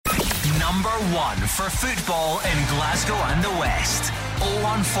Number one for football in Glasgow and the West.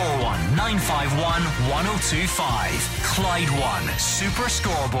 0141 951 1025. Clyde 1 Super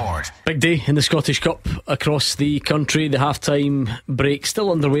Scoreboard. Big day in the Scottish Cup across the country. The half-time break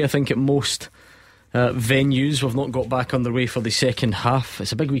still underway, I think, at most venues. We've not got back underway for the second half.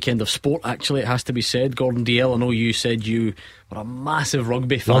 It's a big weekend of sport, actually, it has to be said. Gordon Dalziel, I know you said you were a massive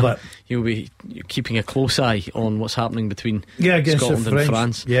rugby fan. Love it. You'll be keeping a close eye on what's happening between against Scotland and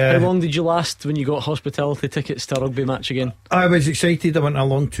France. Yeah. How long did you last when you got hospitality tickets to a rugby match again? I was excited. I went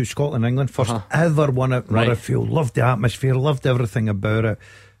along to Scotland, England, first ever one at Murrayfield. Loved the atmosphere, loved everything about it.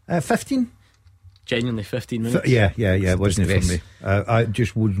 15? Genuinely 15 minutes. Yeah, it wasn't for me. I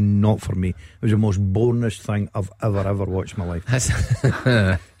just was not for me. It was the most boringest thing I've ever watched in my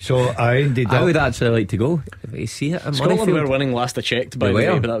life. So I ended up, I would actually like to go if you see it. Scotland were winning last I checked, by the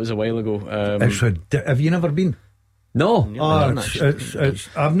way, but that was a while ago. Have you never been? No.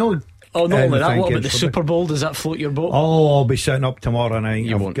 I've not. Oh, not only that, what about the Super Bowl? Does that float your boat? Oh, I'll be sitting up tomorrow night.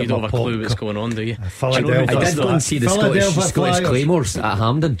 You don't have a clue what's going on, do you? I did go and see the Scottish Claymores at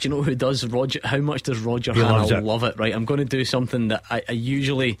Hampden. Do you know who does Roger? How much does Roger Hannah love it? Right, I'm going to do something that I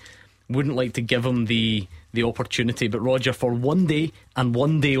usually wouldn't like to give him the opportunity, but Roger, for one day and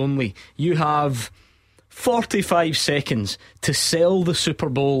one day only, you have 45 seconds to sell the Super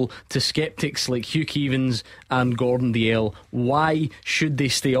Bowl to sceptics like Hugh Keevins and Gordon Dalziel. Why should they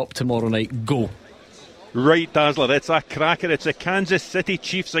stay up tomorrow night? Go. Right, Dazzler, it's a cracker. It's the Kansas City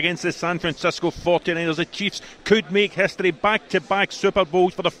Chiefs against the San Francisco 49ers. The Chiefs could make history, back-to-back Super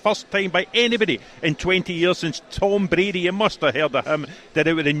Bowls for the first time by anybody in 20 years since Tom Brady, you must have heard of him, did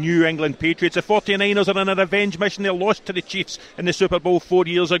it with the New England Patriots. The 49ers are on a revenge mission. They lost to the Chiefs in the Super Bowl 4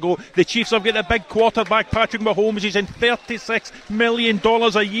 years ago. The Chiefs have got a big quarterback, Patrick Mahomes. He's in $36 million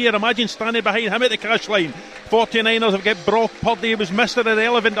a year. Imagine standing behind him at the cash line. 49ers have got Brock Purdy. He was Mr.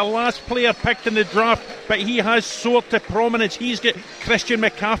 Irrelevant, the last player picked in the draft, but he has soared to prominence. He's got Christian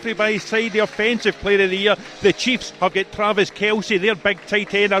McCaffrey by his side, the offensive player of the year. The Chiefs have got Travis Kelce, their big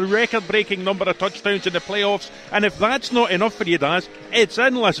tight end, a record-breaking number of touchdowns in the playoffs. And if that's not enough for you, Daz, it's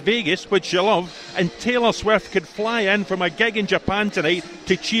in Las Vegas, which you love, and Taylor Swift could fly in from a gig in Japan tonight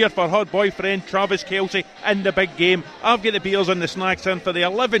to cheer for her boyfriend Travis Kelce in the big game. I've got the beers and the snacks in for the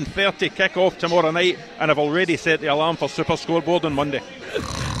 11:30 kick-off tomorrow night, and I've already set the alarm for Super Scoreboard on Monday.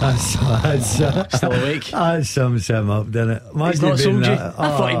 That's still awake. That sums him up, doesn't it? He's not sold you. I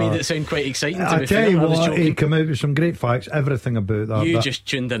thought he made it sound quite exciting. I tell you what, he came out with some great facts, everything about that. You just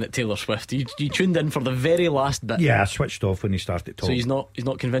tuned in at Taylor Swift. You tuned in for the very last bit. Yeah, I switched off when he started talking. So he's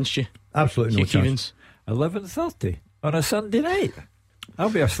not convinced you? Absolutely no chance. 11:30 on a Sunday night. I'll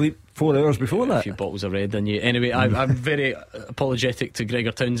be asleep 4 hours before that. A few bottles of red in you. Anyway, I'm very apologetic to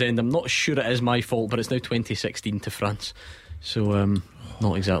Gregor Townsend. I'm not sure it is my fault, but it's now 2016 to France. So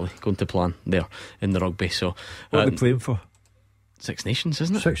not exactly going to plan there in the rugby. So what are they playing for? Six Nations,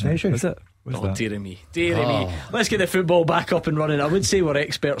 isn't it? Six Nations. Is it? Dearie me. Let's get the football back up and running. I would say we're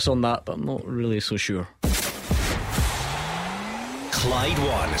experts on that, but I'm not really so sure. Clyde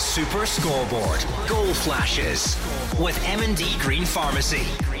 1 Super Scoreboard. Goal flashes with M&D Green Pharmacy.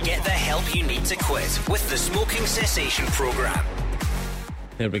 Get the help you need to quit with the smoking cessation programme.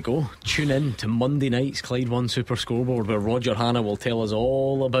 There we go. Tune in to Monday night's Clyde 1 Super Scoreboard, where Roger Hannah will tell us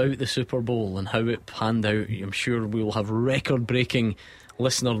all about the Super Bowl and how it panned out. I'm sure we'll have record-breaking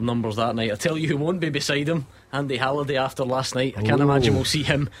listener numbers that night. I tell you who won't be beside him, Andy Halliday, after last night. I can't imagine we'll see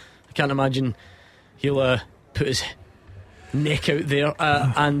him. I can't imagine he'll put his neck out there,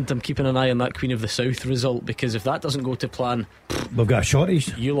 and I'm keeping an eye on that Queen of the South result, because if that doesn't go to plan, we've got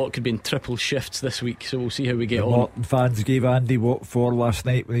shorties. You lot could be in triple shifts this week, so we'll see how we get on. Morton fans gave Andy what for last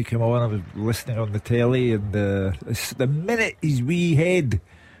night when he came on. I was listening on the telly, and the minute his wee head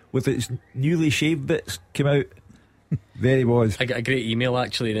with its newly shaved bits came out, there he was. I got a great email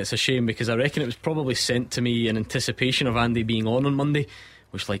actually, and it's a shame because I reckon it was probably sent to me in anticipation of Andy being on Monday,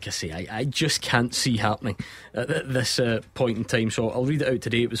 which, like I say, I just can't see happening at this point in time. So I'll read it out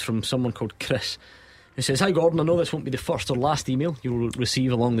today. It was from someone called Chris, who says, "Hi Gordon, I know this won't be the first or last email you'll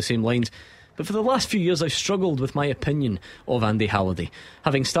receive along the same lines, but for the last few years I've struggled with my opinion of Andy Halliday,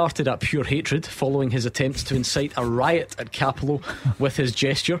 having started at pure hatred following his attempts to incite a riot at Capello with his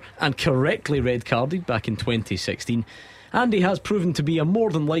gesture, and correctly red carded back in 2016. Andy has proven to be a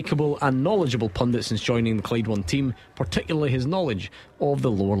more than likeable and knowledgeable pundit since joining the Clyde 1 team, particularly his knowledge of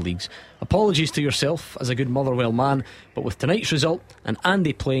the lower leagues. Apologies to yourself as a good Motherwell man, but with tonight's result and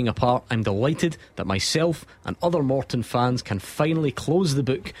Andy playing a part, I'm delighted that myself and other Morton fans can finally close the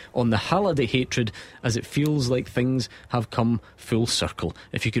book on the Halliday hatred, as it feels like things have come full circle.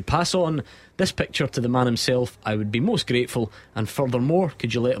 If you could pass on This picture to the man himself, I would be most grateful. And furthermore,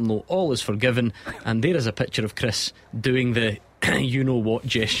 could you let him know all is forgiven? And there is a picture of Chris doing the you know what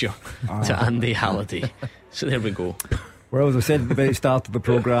gesture to Andy Halliday. So there we go. Well, as I said at the very start of the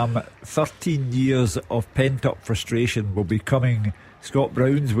programme, 13 years of pent-up frustration will be coming Scott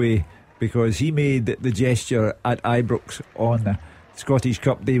Brown's way, because he made the gesture at Ibrox on the Scottish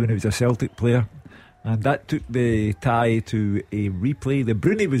Cup day when he was a Celtic player, and that took the tie to a replay. The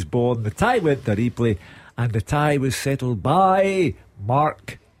Bruni was born, the tie went to replay, and the tie was settled by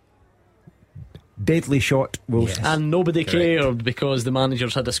Mark Deadly Shot Wilson. Yes. And nobody cared, because the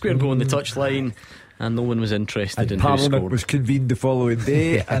managers had a square go on the touchline and no one was interested and in Parliament who scored. Was convened the following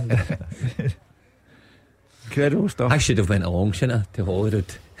day and incredible stuff. I should have went along, shouldn't I, to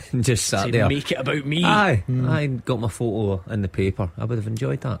Holyrood and just sat there. Make it about me. I got my photo in the paper. I would have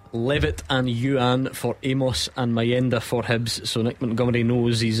enjoyed that. Levitt and Yuan for Amos and Mayenda for Hibs. So Nick Montgomery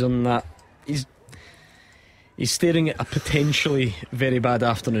knows he's on that. He's staring at a potentially very bad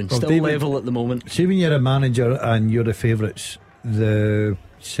afternoon. Well, still David, level at the moment. See, when you're a manager and you're the favourites, the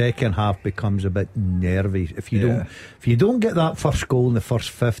second half becomes a bit nervy. If you don't get that first goal in the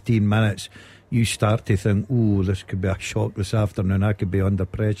first 15 minutes, you start to think, oh, this could be a shock this afternoon, I could be under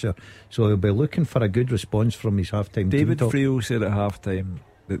pressure. So he'll be looking for a good response from his half-time. David Friel said at half-time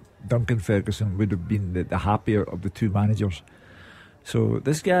that Duncan Ferguson would have been the happier of the two managers. So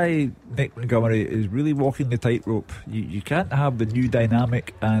this guy Nick Montgomery is really walking the tightrope. You can't have the new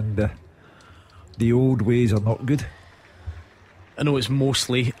dynamic and the old ways are not good. I know it's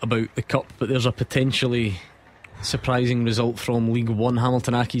mostly about the Cup, but there's a potentially surprising result from League One.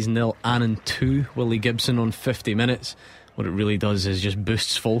 Hamilton Accies 0, Annan 2. Willie Gibson on 50 minutes. What it really does is just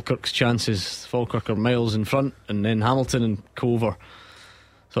boosts Falkirk's chances. Falkirk are miles in front, and then Hamilton and Cove are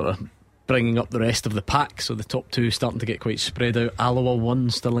sort of bringing up the rest of the pack. So the top two starting to get quite spread out. Alloa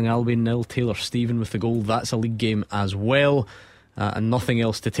 1, Stirling Albion 0. Taylor Stephen with the goal. That's a league game as well. And nothing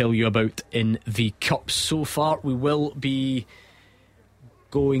else to tell you about in the Cup so far. We will be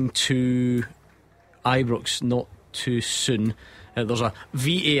going to Ibrox not too soon. There's a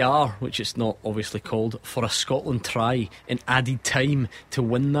VAR, which it's not obviously called, for a Scotland try in added time to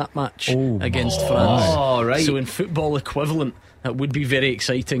win that match against France. Right. So in football equivalent, that would be very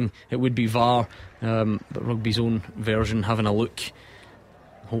exciting. It would be VAR, but rugby's own version having a look.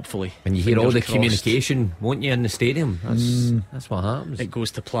 Hopefully. And you hear all the communication, won't you, in the stadium? That's what happens. It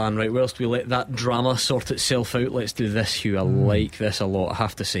goes to plan. Right, whilst we let that drama sort itself out, let's do this, Hugh. I like this a lot, I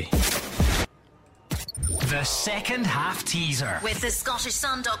have to say. The second half teaser with the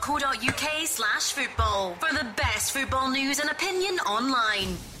scottishsun.co.uk/football for the best football news and opinion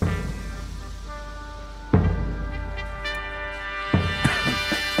online.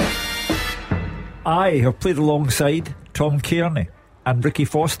 I have played alongside Tom Kearney and Ricky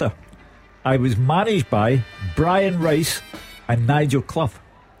Foster. I was managed by Brian Rice and Nigel Clough.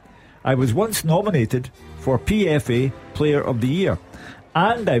 I was once nominated for PFA Player of the Year,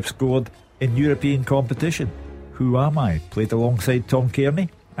 and I've scored in European competition. Who am I? Played alongside Tom Kearney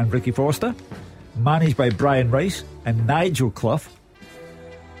and Ricky Foster, managed by Brian Rice and Nigel Clough,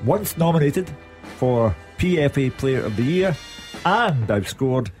 once nominated for PFA Player of the Year, and I've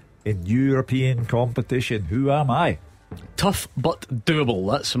scored in European competition. Who am I? Tough but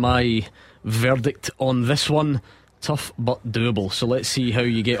doable. That's my verdict on this one. Tough but doable. So let's see how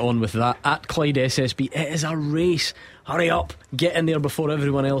you get on with that. At Clyde SSB, it is a race. Hurry up, get in there before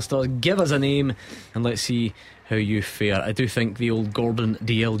everyone else does. Give us a name and let's see how you fare. I do think the old Gordon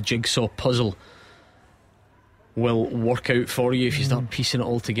DL jigsaw puzzle will work out for you if you start piecing it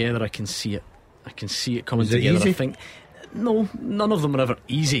all together. I can see it coming together. Easy? I think no, none of them are ever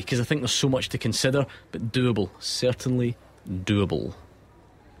easy because I think there's so much to consider, but doable, certainly doable.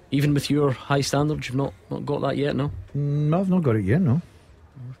 Even with your high standards, you've not got that yet, no? No, I've not got it yet, no.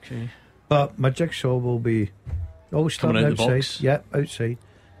 Okay. But my jigsaw will be all starting outside. Yeah, outside,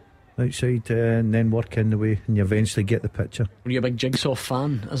 and then work in the way, and you eventually get the picture. Were you a big jigsaw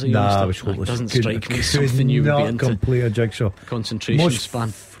fan as a youngster? youngster? I was hopeless. It doesn't strike me as something you would be into. Complete a jigsaw. Concentration most span.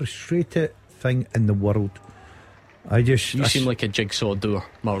 Frustrated thing in the world. You seem like a jigsaw doer,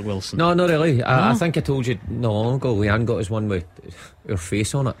 Mark Wilson. No, not really. I think I told you not long ago, Leanne got us one with her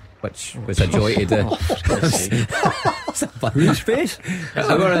face on it, which was a joy to do. Whose face?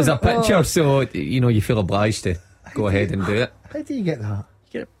 Well, as a picture, so you feel obliged to go ahead and do it. How do you get that?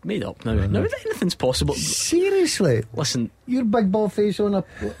 You get it made up now. Now anything's possible. Seriously? Listen, your big ball face on a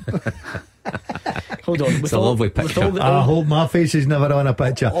hold on. It's a lovely picture. I hope my face is never on a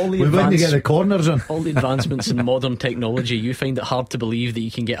picture. We wouldn't get the corners on. All the advancements in modern technology, you find it hard to believe that you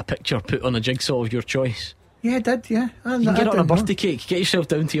can get a picture put on a jigsaw of your choice. Yeah, I did, yeah. You can get it on a birthday cake. Get yourself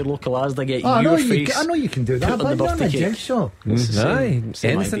down to your local Asda, get I know your face. I know you can do that, put on but the not on a birthday cake. jigsaw. Aye,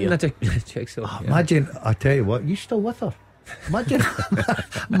 same anything in a jigsaw. Imagine, I tell you what, you still with her? Imagine,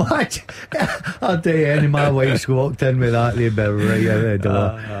 I'll tell you, any of my wives walked in with that, they'd be right out the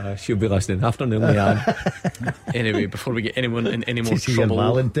door. She'll be listening. Afternoon, Leanne. Anyway, before we get anyone in any more To see your trouble,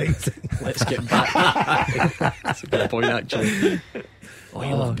 Valentine's. let's get back. That's a good point, actually. Oh,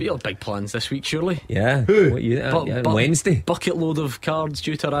 you'll have big plans this week, surely. Yeah. Who? What Wednesday. Bucket load of cards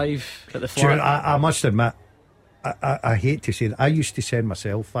due to arrive at the Sure, flat. I must admit, I hate to say that, I used to send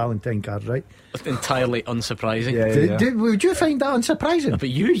myself Valentine cards, right? Entirely unsurprising. Would you find that unsurprising? But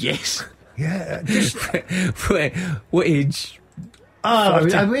you, yes. Yeah, just What age?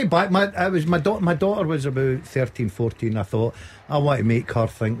 way back. My daughter was about 13, 14. I thought, I want to make her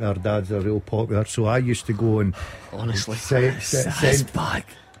think her dad's a real popular, so I used to go and Honestly, send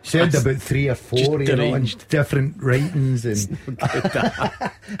about 3 or 4, just in deranged. different writings, and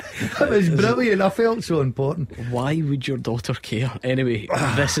it was brilliant. I felt so important. why would your daughter care? Anyway,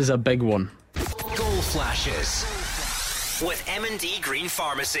 this is a big one. Goal flashes with M&D Green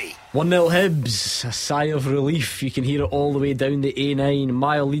Pharmacy. 1-0 Hibs, a sigh of relief. You can hear it all the way down the A9.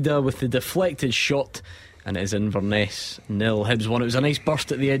 Mile leader with the deflected shot, and it is Inverness 0 Hibs 1. It was a nice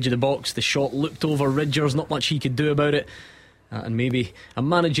burst at the edge of the box. The shot looked over Ridgers, not much he could do about it. And maybe a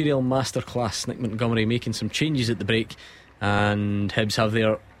managerial masterclass. Nick Montgomery making some changes at the break, and Hibs have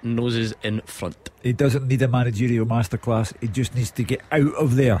their noses in front. He doesn't need a managerial masterclass. He just needs to get out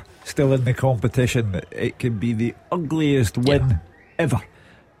of there, still in the competition. It can be the ugliest win ever.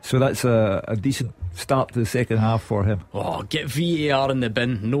 So that's a decent start to the second half for him. Oh, get VAR in the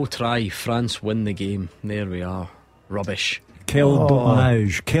bin. No try. France win the game. There we are. Rubbish. Quel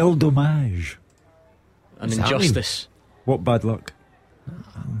dommage. Quel dommage. An injustice. What bad luck.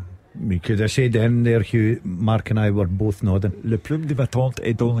 We could have said in there, Hugh. Mark and I were both nodding. Le plume de ma tante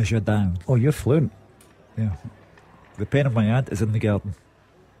est dans le jardin. Oh, you're fluent. Yeah. The pen of my aunt is in the garden.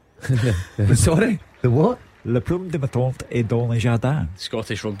 Sorry? The what? Le plume de ma tante est dans le jardin.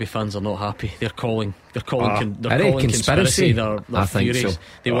 Scottish rugby fans are not happy. They're calling Are calling they conspiracy. conspiracy? They're I think furious.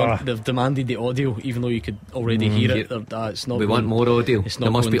 so. They've demanded the audio, even though you could already hear it. It's not. We want more audio. It's not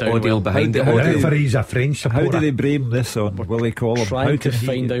There must going be down audio well. behind the The audio. referee's a French How supporter. do they blame this on? Will they call him? Trying How to can he-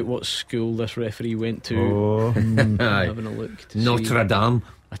 find out what school this referee went to. Oh. Aye. Having a look to see. Notre Dame.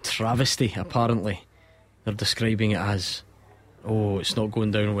 A travesty, apparently. They're describing it as. Oh, it's not going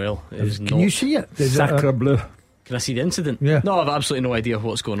down well. It is Can not. you see it? Is it Sacre bleu. Can I see the incident? Yeah. No, I've absolutely no idea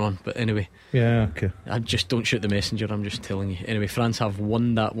what's going on. But anyway, yeah, okay. I just don't shoot the messenger. I'm just telling you. Anyway, France have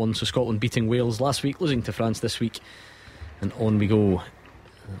won that one. So Scotland beating Wales last week, losing to France this week, and on we go.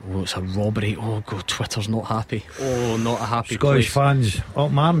 Oh, it's a robbery. Oh, God, Twitter's not happy. Oh, not a happy Scottish place. fans up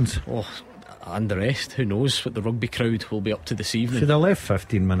Marnes. Oh, and the rest. Who knows what the rugby crowd will be up to this evening. Should have left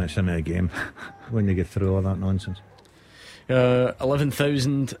 15 minutes into the game when they get through all that nonsense.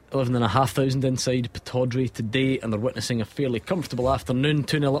 11,500 inside Pittodrie today, and they're witnessing a fairly comfortable afternoon.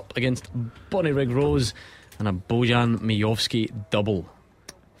 2-0 up against Bonnyrigg Rose, and a Bojan Mijovski double.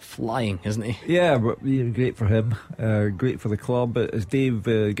 Flying, isn't he? Yeah, but great for him. Great for the club. But as Dave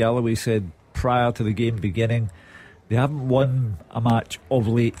Galloway said prior to the game beginning, they haven't won a match of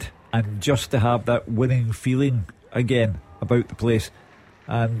late, and just to have that winning feeling again about the place.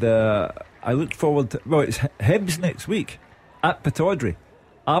 And I look forward to, well, it's Hibs next week at Pittodrie.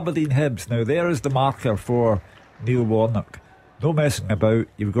 Aberdeen Hibs. Now there is the marker for Neil Warnock. No messing about.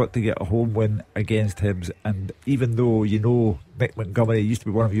 You've got to get a home win against Hibs. And even though you know Nick Montgomery used to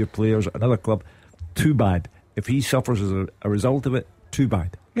be one of your players at another club, too bad. If he suffers as a result of it, too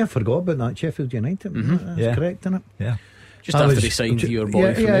bad. Yeah, I forgot about that. Sheffield United. That's Yeah. correct, isn't it? Yeah. Just after he signed your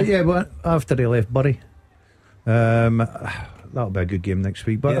boy. Yeah, but after he left Bury. That'll be a good game next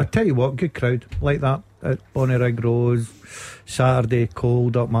week. But Yeah. I tell you what, good crowd like that at Bonnyrigg Rose. Saturday,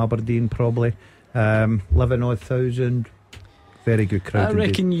 cold up Aberdeen, probably 11,000. Very good crowd. I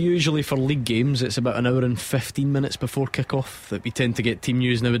reckon usually for league games it's about an hour and 15 minutes before kick-off that we tend to get team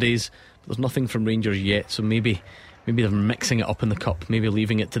news nowadays. But there's nothing from Rangers yet, so maybe they're mixing it up in the cup, maybe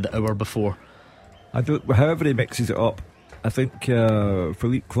leaving it to the hour before. However he mixes it up, I think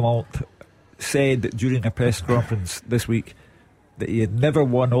Philippe Clement said during a press conference this week that he had never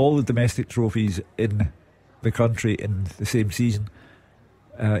won all the domestic trophies in the country in the same season.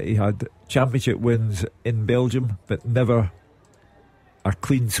 He had championship wins in Belgium, but never a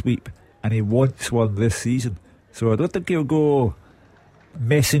clean sweep, and he wants one this season. So I don't think he'll go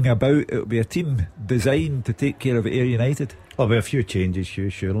messing about. It'll be a team designed to take care of Ayr United. There'll be a few changes,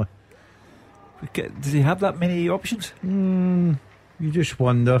 Hugh, surely. Does he have that many options? You just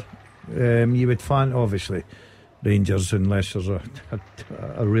wonder. You would find, obviously, Rangers, unless there's a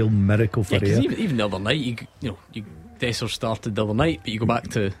real miracle for you. Even the other night, Dessers started the other night, but you go back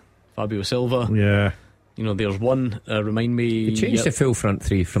to Fabio Silva. Yeah. There's one. Remind me. He changed the full front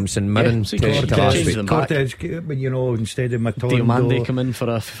three from St Mirren to Cortez them back. Cortez, instead of Matondo, Diomande come in for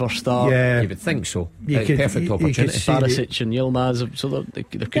a first start. Yeah, you would think so. You Perfect opportunity. Barisic and Yilmaz. So there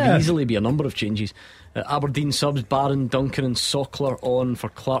could easily be a number of changes. Aberdeen subs: Barron, Duncan, and Sockler on for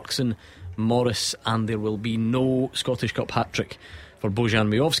Clarkson, Morris, and there will be no Scottish Cup hat-trick for Bojan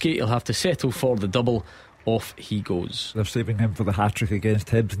Miovski. He'll have to settle for the double. Off he goes. They're saving him for the hat-trick against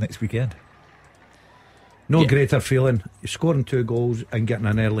Hibs next weekend. No greater feeling scoring 2 goals and getting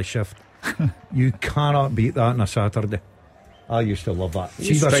an early shift. You cannot beat that on a Saturday. I used to love that.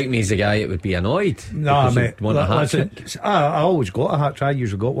 You strike me as a guy that would be annoyed. Nah, mate. Want a hat-trick. I always got a hat-trick. I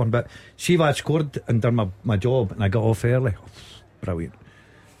usually got one, but see if I scored and done my job and I got off early, brilliant.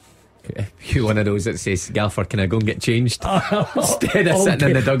 You one of those that says, Gaffer, can I go and get changed? Instead of sitting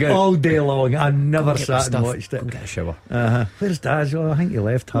in the dugout all day long. I never sat and watched it. Get a shower. Where's Daz? I think he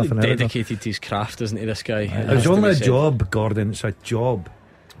left half an hour ago. Dedicated to his craft, isn't he, this guy? It's only a job, Gordon. It's a job.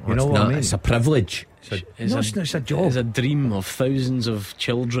 You know what I mean? It's a privilege. It's a job. It's a dream of thousands of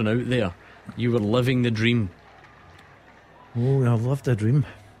children out there. You were living the dream. Oh, I love the dream.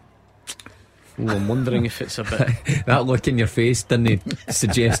 Oh, I'm wondering if it's a bit. That look in your face didn't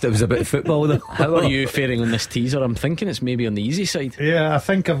suggest it was a bit of football though. How are you faring on this teaser? I'm thinking it's maybe on the easy side. Yeah, I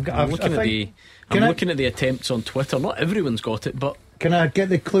think I'm looking at the attempts on Twitter. Not everyone's got it, but can I get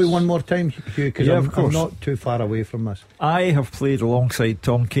the clue one more time, Hugh? Because I'm not too far away from this. I have played alongside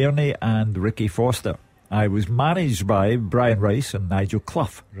Tom Kearney and Ricky Foster. I was managed by Brian Rice and Nigel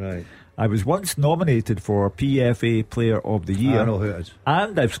Clough. Right. I was once nominated for PFA Player of the Year. I know who it is.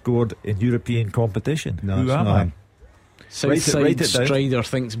 And I've scored in European competition. No, who it's am not I? him. Southside Strider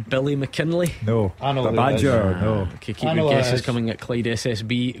thinks Billy McKinley. No, I know the who it is. Badger. No. Okay, keep your guesses coming at Clyde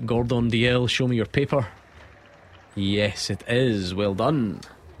SSB. Gordon DL, show me your paper. Yes, it is. Well done.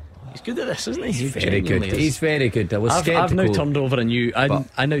 He's good at this, isn't he? He's very good. He's very good. I've now turned over a new.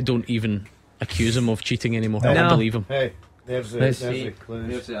 I now don't even accuse him of cheating anymore. I don't believe him. Hey, there's the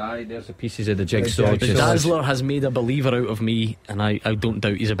clues. There's the pieces of the jigsaw. The Dazzler has made a believer out of me, and I don't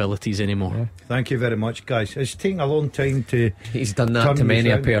doubt his abilities anymore. Yeah. Thank you very much, guys. It's taken a long time to. He's done that to many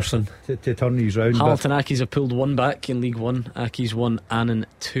a person. To turn these round. Hamilton Accies have pulled one back in League One. Accies 1, Annan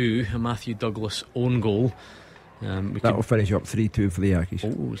 2. A Matthew Douglas own goal. That'll finish up 3-2 for the Accies.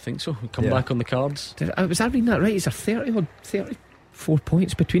 Oh, I think so. We come back on the cards. Was I reading that right? Is there 30 or 34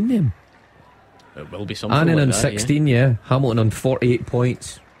 points between them? It will be something. Annan like on that, 16, yeah. Hamilton on 48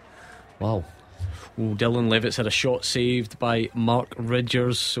 points. Wow. Oh, Dylan Levitt's had a shot saved by Mark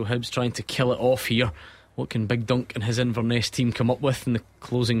Ridgers. So Hibs trying to kill it off here. What can Big Dunk and his Inverness team come up with in the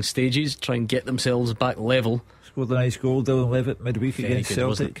closing stages? Try and get themselves back level. Scored a nice goal, Dylan Levitt, midweek against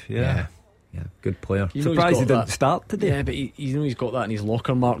Celtic. Yeah, good player. Surprised he didn't start today. Yeah, but he's got that in his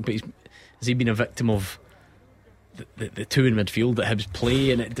locker, Mark. But has he been a victim of the two in midfield that Hibs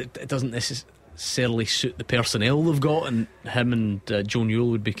play, and it doesn't necessarily suit the personnel they've got, and him and Joe Newell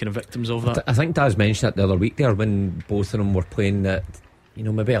would be kind of victims of that. I think Daz mentioned that the other week there when both of them were playing, that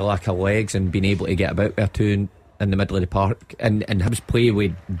maybe a lack of legs and being able to get about with a two in the middle of the park, and Hibs play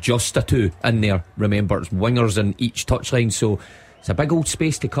with just a two in there. Remember, it's wingers in each touchline, so it's a big old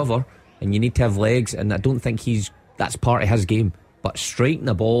space to cover, and you need to have legs, and I don't think that's part of his game. But striking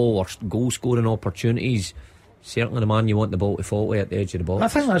the ball or goal scoring opportunities, certainly the man you want the ball to fall with at the edge of the box. I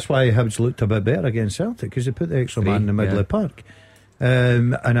think that's why Hibs looked a bit better against Celtic, because they put the extra man in the middle of the park,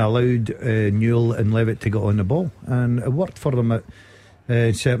 and allowed Newell and Levitt to get on the ball, and it worked for them at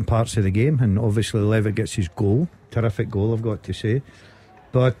certain parts of the game. And obviously Levitt gets his goal, terrific goal, I've got to say,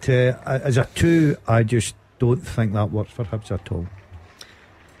 but as a two, I just don't think that works for Hibs at all.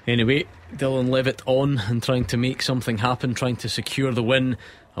 Anyway, Dylan Levitt on and trying to make something happen, trying to secure the win.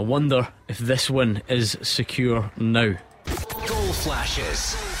 I wonder if this win is secure now. Goal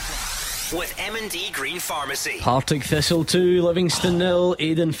flashes with M&D Green Pharmacy. Partick Thistle 2, Livingston 0.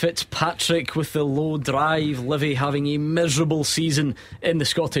 Aidan Fitzpatrick with the low drive. Livy having a miserable season in the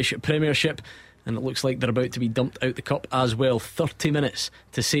Scottish Premiership, and it looks like they're about to be dumped out the cup as well. 30 minutes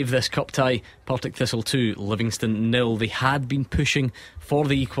to save this cup tie. Partick Thistle 2, Livingston 0. They had been pushing for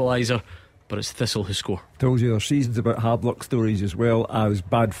the equaliser, but it's Thistle who score. Tells you their season's about hard luck stories as well as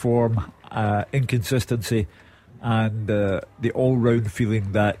bad form, inconsistency, and the all-round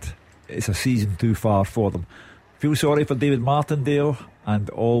feeling that it's a season too far for them. Feel sorry for David Martindale and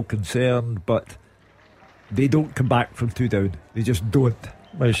all concerned, but they don't come back from two down. They just don't.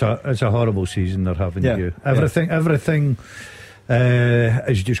 It's a horrible season they're having. Everything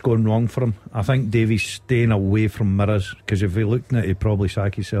is just going wrong for him. I think Davies staying away from mirrors, because if he looked at it, he'd probably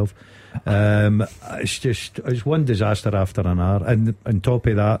sack himself. It's one disaster after another, and on top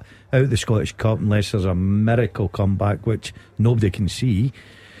of that, out of the Scottish Cup, unless there's a miracle comeback which nobody can see,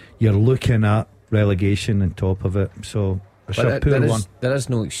 you're looking at relegation on top of it. So it's a poor one. There is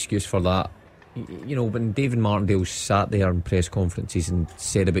no excuse for that. You know, when David Martindale sat there in press conferences and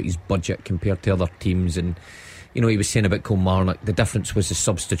said about his budget compared to other teams, and you know, he was saying about Kilmarnock, the difference was the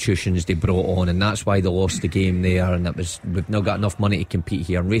substitutions they brought on, and that's why they lost the game there, and we've not got enough money to compete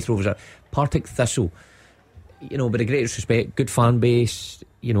here. And Wraith Rovers are Partick Thistle, you know, with the greatest respect, good fan base,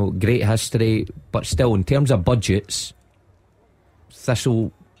 you know, great history, but still in terms of budgets,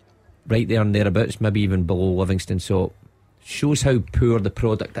 Thistle right there and thereabouts, maybe even below Livingston. So shows how poor the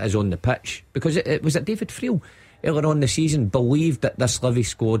product is on the pitch, because it was at David Friel earlier on in the season believed that this Livy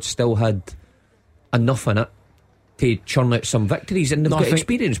squad still had enough in it to churn out some victories, and they've got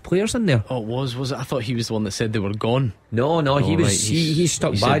experienced players in there. Oh, was it? I thought he was the one that said they were gone. No, he was. Right. He's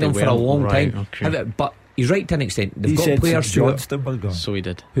stuck by them for a long time. Okay. But he's right to an extent. They've got players who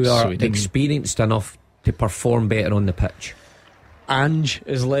are experienced enough to perform better on the pitch. Ange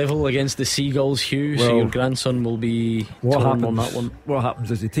is level against the Seagulls, Hugh. So your grandson will be torn on that one. What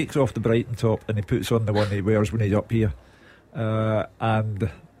happens is he takes off the Brighton top and he puts on the one he wears when he's up here, and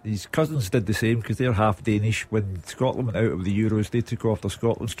his cousins did the same, because they're half Danish. When Scotland went out of the Euros, they took off their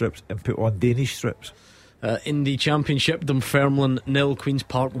Scotland strips and put on Danish strips. In the Championship, Dunfermline 0, Queen's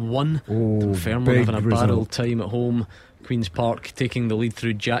Park 1. Dunfermline having a barrel time at home. Queen's Park taking the lead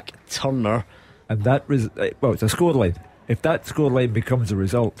through Jack Turner. And that was, well, it's a scoreline. If that scoreline becomes a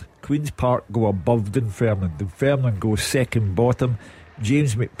result, Queen's Park go above Dunfermline. Dunfermline goes second bottom.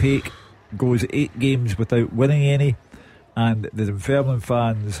 James McPake goes 8 games without winning any. And the Dunfermline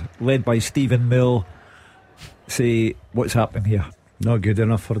fans, led by Stephen Mill, say, what's happening here? Not good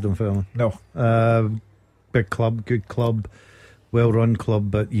enough for Dunfermline. No. Big club, good club, well run club,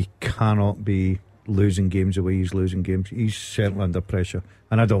 but you cannot be losing games the way he's losing games. He's certainly under pressure,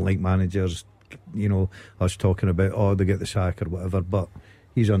 and I don't like managers, you know, us talking about they get the sack or whatever, but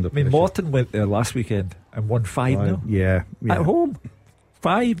he's under pressure. Morton went there last weekend and won 5-0. Yeah. At home,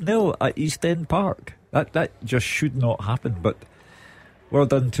 5-0 at East End Park. That just should not happen. But well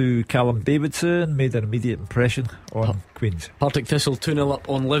done to Callum Davidson, made an immediate impression on Queens. Partick Thistle 2-0 up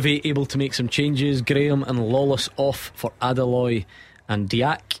on Livy, able to make some changes. Graham and Lawless off for Adeloy and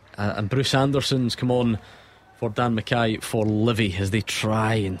Diak, and Bruce Anderson's come on for Dan Mackay for Livy as they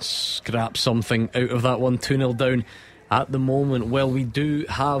try and scrap something out of that one. 2-0 down at the moment. Well, we do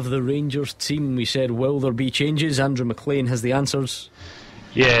have the Rangers team. We said, will there be changes? Andrew McLean has the answers.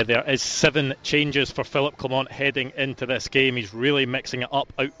 Yeah, there is 7 changes for Philip Clement heading into this game. He's really mixing it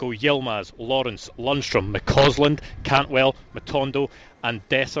up. Out go Yilmaz, Lawrence, Lundstrom, McCausland, Cantwell, Matondo and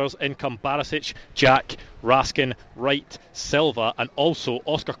Dessers. In come Barisic, Jack, Raskin, Wright, Silva, and also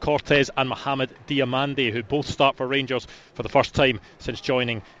Oscar Cortez and Mohamed Diamande, who both start for Rangers for the first time since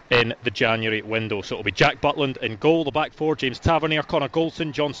joining in the January window. So it'll be Jack Butland in goal. The back 4, James Tavernier, Connor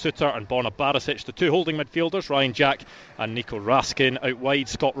Goldson, John Suter and Borna Barisic. The 2 holding midfielders, Ryan Jack and Nico Raskin. Out wide,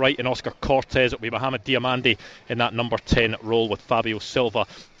 Scott Wright and Oscar Cortez. It'll be Mohamed Diamande in that number 10 role with Fabio Silva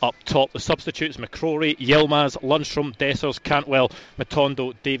up top. The substitutes, McCrory, Yilmaz, Lundstrom, Dessers, Cantwell,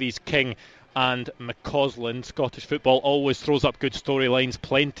 Matondo, Davies, King and McCausland. Scottish football always throws up good storylines,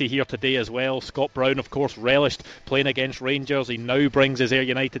 plenty here today as well. Scott Brown, of course, relished playing against Rangers. He now brings his Ayr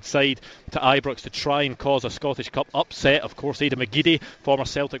United side to Ibrox to try and cause a Scottish Cup upset. Of course, Aidan McGeady, former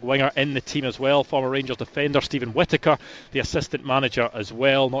Celtic winger, in the team as well. Former Rangers defender Stephen Whittaker, the assistant manager as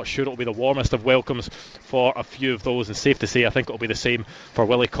well. Not sure it'll be the warmest of welcomes for a few of those, and safe to say I think it'll be the same for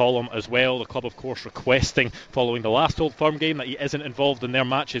Willie Collum as well. The club, of course, requesting following the last Old Firm game that he isn't involved in their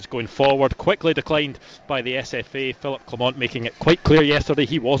matches going forward. Quickly declined by the SFA. Philip Clement making it quite clear yesterday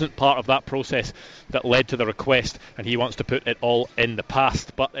he wasn't part of that process that led to the request, and he wants to put it all in the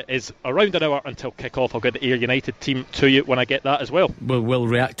past. But it is around an hour until kick-off. I'll get the Ayr United team to you when I get that as well. We'll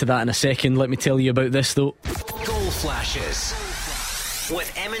react to that in a second. Let me tell you about this though. Goal flashes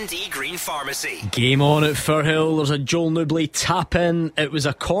with M&D Green Pharmacy. Game on at Firhill. There's a Joel Newbley tap in. It was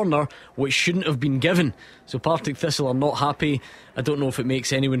a corner which shouldn't have been given. So Partick Thistle are not happy. I don't know if it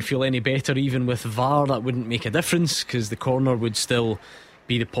makes anyone feel any better. Even with VAR, that wouldn't make a difference, because the corner would still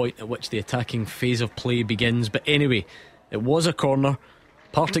be the point at which the attacking phase of play begins. But anyway, it was a corner.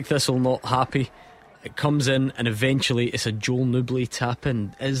 Partick Thistle not happy. It comes in, and eventually it's a Joel Newbley tap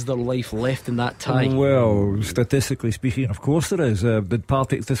in. Is there life left in that tie? Well, statistically speaking, of course there is. Did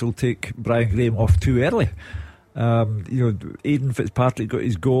Partick Thistle take Brian Graham off too early? Aidan Fitzpatrick got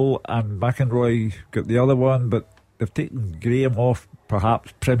his goal and McEnroy got the other one, but they've taken Graham off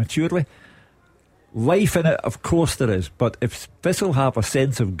perhaps prematurely. Life in it, of course there is, but if Thistle have a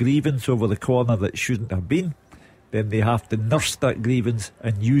sense of grievance over the corner that shouldn't have been, then they have to nurse that grievance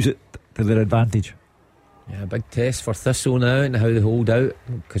and use it to their advantage. Yeah, big test for Thistle now and how they hold out,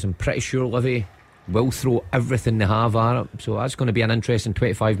 because I'm pretty sure Livy will throw everything they have at it. So that's going to be an interesting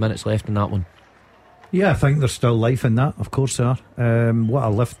 25 minutes left in that one. Yeah, I think there's still life in that. Of course there are. What a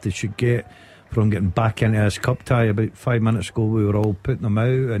lift they should get from getting back into this cup tie. About 5 minutes ago we were all putting them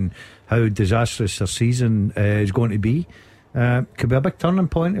out and how disastrous their season is going to be. Could be a big turning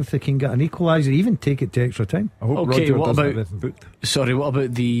point if they can get an equaliser, even take it to extra time. I hope Okay, Roger what doesn't about- have anything booked. Sorry, what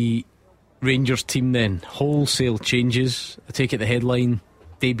about the Rangers team then? Wholesale changes. I take it the headline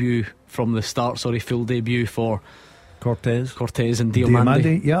debut from the start, full debut for Cortez and Diomande.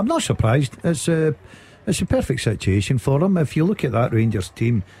 Diomande. Yeah, I'm not surprised. It's a perfect situation for them. If you look at that Rangers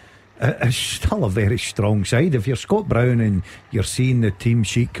team, it's still a very strong side. If you're Scott Brown and you're seeing the team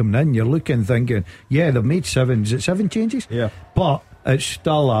sheet coming in, you're looking thinking, yeah, they've made 7 changes? Yeah. But it's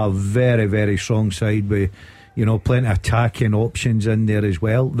still a very, very strong side with, plenty of attacking options in there as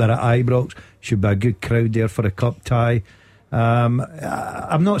well. They're at Ibrox. Should be a good crowd there for a cup tie.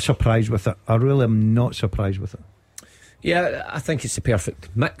 I'm not surprised with it. I really am not surprised with it. Yeah, I think it's the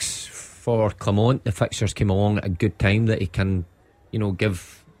perfect mix for Clement. The fixtures came along at a good time that he can,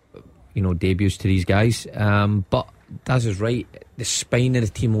 give debuts to these guys. But Daz is right. The spine of the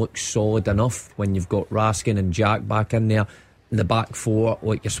team looks solid enough when you've got Raskin and Jack back in there. In the back four,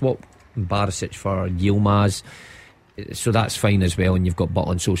 like you swap Barisic for Yilmaz, so that's fine as well. And you've got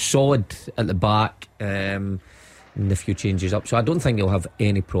Butland, so solid at the back. And a few changes up, so I don't think they'll have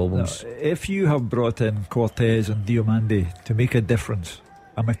any problems. Now, if you have brought in Cortez and Diomande to make a difference,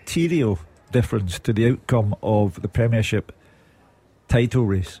 a material difference to the outcome of the Premiership title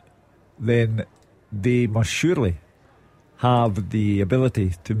race, then they must surely have the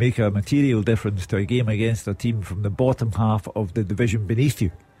ability to make a material difference to a game against a team from the bottom half of the division beneath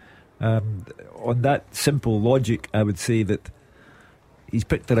you. On that simple logic, I would say that he's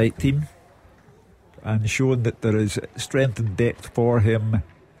picked the right team and shown that there is strength and depth for him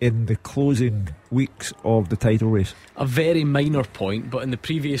in the closing weeks of the title race. A very minor point, but in the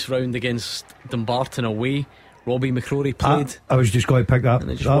previous round against Dumbarton away, Robbie McCrory played. I was just going to pick that.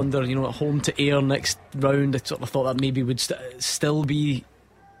 And I just wonder, at home to Ayr next round, I sort of thought that maybe would still be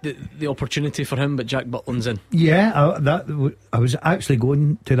the opportunity for him, but Jack Butland's in. Yeah, I was actually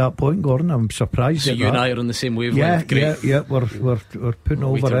going to that point, Gordon. I'm surprised. So at you that. and I are on the same wavelength. Yeah, we're putting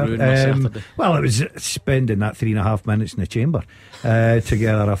over it. Well, it was spending that 3.5 minutes in the chamber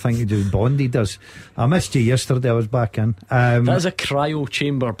together. I think it just bonded us. I missed you yesterday. I was back in. That is a cryo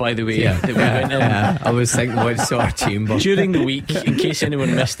chamber, by the way. That we went in. I was thinking, what sort of chamber during the week, in case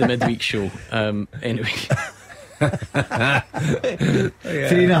anyone missed the midweek show. Anyway.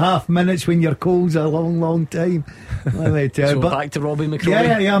 3.5 minutes when you're cold's a long time. Let me tell you. So but back to Robbie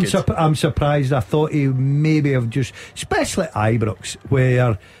McCrory. Yeah. I'm surprised. I thought he maybe have just, especially at Ibrox,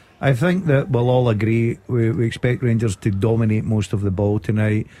 where I think that we'll all agree we expect Rangers to dominate most of the ball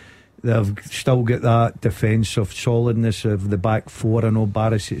tonight. They've still got that defensive solidness of the back four. I know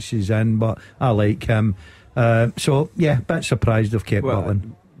Barisic is in, but I like him. So yeah, bit surprised they've kept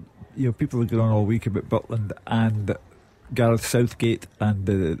Butland. People have gone on all week about Butland and Gareth Southgate and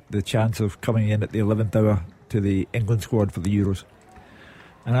the chance of coming in at the 11th hour to the England squad for the Euros.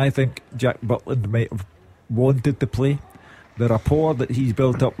 And I think Jack Butland might have wanted to play. The rapport that he's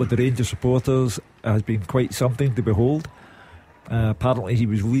built up with the Rangers supporters has been quite something to behold. Apparently he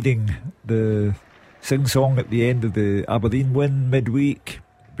was leading the sing-song at the end of the Aberdeen win midweek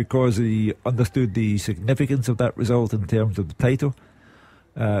because he understood the significance of that result in terms of the title.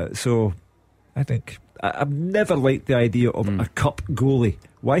 So I think I've never liked the idea of a cup goalie.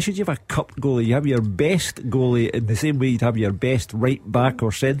 Why should you have a cup goalie? You have your best goalie in the same way you'd have your best right back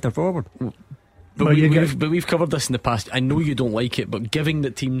or centre forward. But we've covered this in the past. I know you don't like it, but given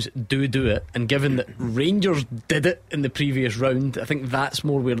that teams do it, and given that Rangers did it in the previous round, I think that's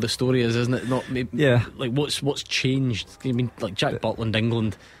more where the story is, isn't it? Not maybe, like what's changed. I mean, like Jack Butland,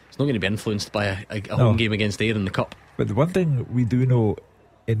 England, it's not going to be influenced by a home game against Ayr in the cup. But the one thing we do know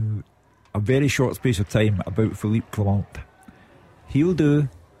in a very short space of time about Philippe Clement, he'll do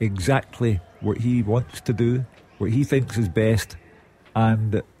exactly what he wants to do, what he thinks is best,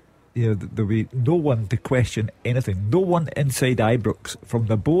 and there'll be no one to question anything. No one inside Ibrox, from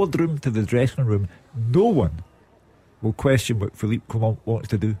the boardroom to the dressing room, no one will question what Philippe Clement wants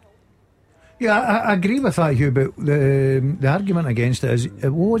to do. Yeah, I agree with that, Hugh, but the argument against it is it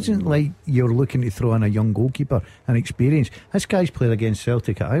wasn't like you're looking to throw in a young goalkeeper and experience. This guy's played against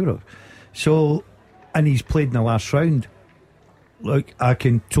Celtic at Ibrox, so and he's played in the last round. Look, I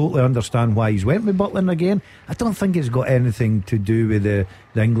can totally understand why he's went with Butland again. I don't think it's got anything to do with the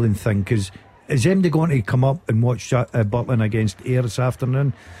England thing, because is MD going to come up and watch Butland against Ayr this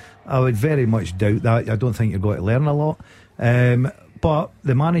afternoon? I would very much doubt that. I don't think you're going to learn a lot. But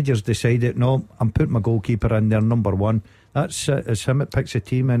the manager's decided, no, I'm putting my goalkeeper in there, number one. That's it's him that picks the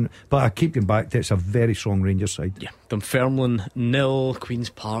team in. But I keep going back to it's a very strong Rangers side. Yeah, Dunfermline 0, Queen's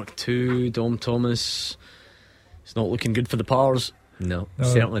Park 2. Dom Thomas, it's not looking good for the Powers. No,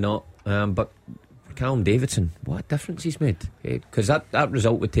 certainly not. But Callum Davidson, what a difference he's made, because that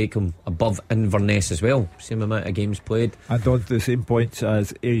result would take him above Inverness as well, same amount of games played, and on the same points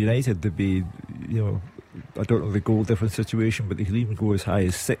as Ayr United. They'd be, I don't know the goal difference situation, but they could even go as high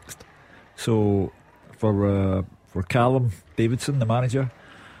as 6th. So for Callum Davidson, the manager,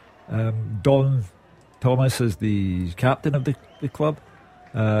 Don Thomas is the captain of the club.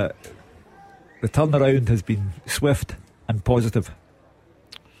 The turnaround has been swift and positive.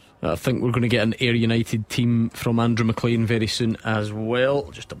 I think we're going to get an Ayr United team from Andrew McLean very soon as well.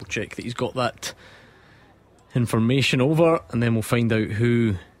 Just double check that he's got that information over, and then we'll find out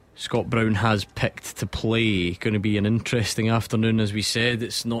who Scott Brown has picked to play. Going to be an interesting afternoon, as we said.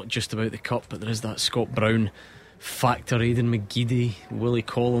 It's not just about the cup, but there is that Scott Brown factor. Aidan McGeady, Willie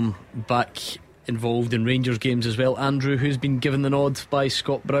Collum back involved in Rangers games as well. Andrew, who's been given the nod by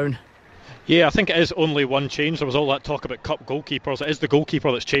Scott Brown? Yeah, I think it is only one change. There was all that talk about cup goalkeepers. It is the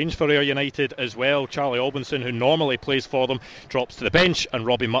goalkeeper that's changed for Ayr United as well. Charlie Albinson, who normally plays for them, drops to the bench, and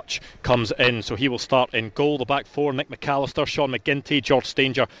Robbie Much comes in, so he will start in goal. The back four: Nick McAllister, Sean McGinty, George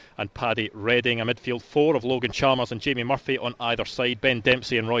Stanger and Paddy Redding. A midfield four of Logan Chalmers and Jamie Murphy on either side. Ben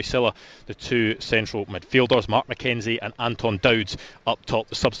Dempsey and Roy Silla, the two central midfielders. Mark McKenzie and Anton Dowds up top.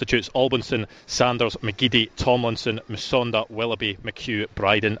 The substitutes: Albinson, Sanders, McGeady, Tomlinson, Musonda, Willoughby, McHugh,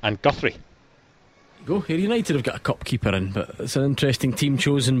 Bryden and Guthrie. Go. Here United have got a cup keeper in, but it's an interesting team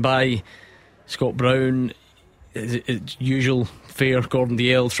chosen by Scott Brown. It's usual fare. Gordon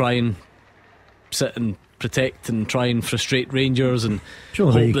Dalziel try and sit and protect and try and frustrate Rangers and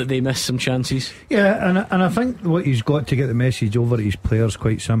hope that they miss some chances. Yeah, and I think what he's got to get the message over to his players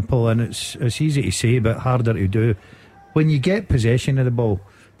quite simple, and it's easy to say but harder to do. When you get possession of the ball,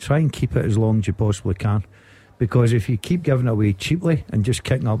 try and keep it as long as you possibly can. Because if you keep giving it away cheaply and just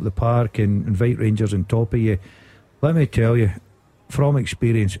kicking up the park and invite Rangers on top of you, let me tell you, from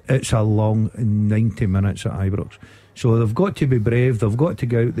experience, it's a long 90 minutes at Ibrox. So they've got to be brave, they've got to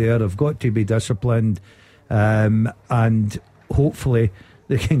go out there, they've got to be disciplined, and hopefully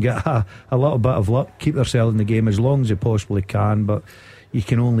they can get a little bit of luck, keep themselves in the game as long as they possibly can. But you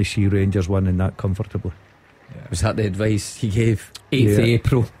can only see Rangers winning that comfortably. Was that the advice he gave? 8th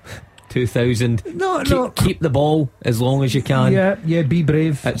April 2000. Keep the ball as long as you can. Yeah, be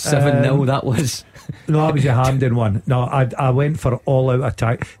brave. At 7-0 that was. No, that was a hand-in one. No, I went for all-out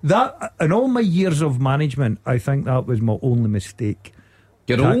attack. That, in all my years of management, I think that was my only mistake.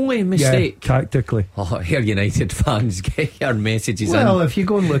 Your only mistake? Yeah, tactically. Oh, Ayr United fans, get your messages in. Well, if you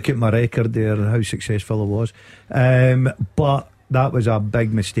go and look at my record there and how successful I was, but that was a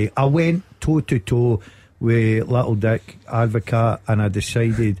big mistake. I went toe-to-toe with Little Dick Advocaat, and I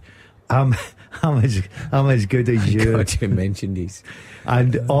decided I'm as good as you. God, you mentioned these.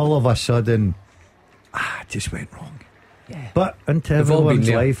 And all of a sudden, it just went wrong. Yeah. But into everyone's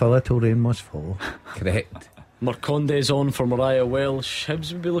life, a little rain must fall. Correct. Marconde's on for Mariah Welsh.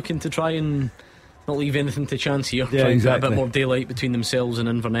 Hibs would be looking to try and not leave anything to chance here. Yeah, try and exactly. get a bit more daylight between themselves and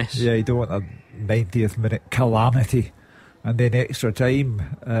Inverness. Yeah, you don't want a 90th minute calamity and then extra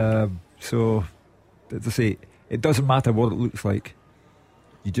time. So, as I say, it doesn't matter what it looks like.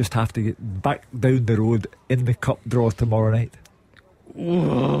 You just have to get back down the road in the cup draw tomorrow night.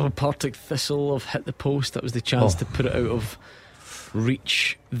 Partick Thistle have hit the post. That was the chance to put it out of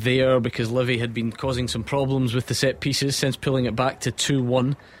reach there, because Livy had been causing some problems with the set pieces since pulling it back to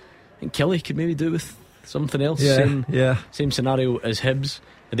 2-1. And Kelly could maybe do with something else. Same scenario as Hibs.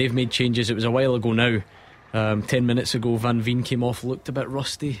 They've made changes. It was a while ago now. 10 minutes ago Van Veen came off, looked a bit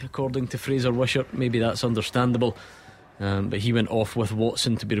rusty according to Fraser Wishart. Maybe that's understandable. But he went off with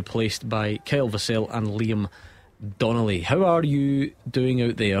Watson to be replaced by Kyle Vassell and Liam Donnelly. How are you doing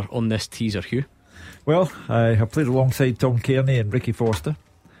out there on this teaser, Hugh? Well, I have played alongside Tom Kearney and Ricky Forster.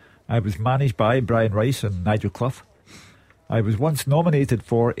 I was managed by Brian Rice and Nigel Clough. I was once nominated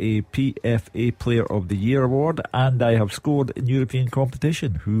for a PFA Player of the Year award, and I have scored in European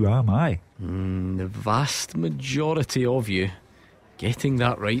competition. Who am I? The vast majority of you getting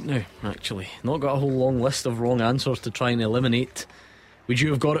that right now, actually. Not got a whole long list of wrong answers to try and eliminate. Would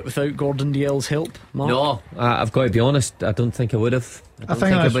you have got it without Gordon Dalziel's help, Mark? No, I've got to be honest, I don't think I would have. I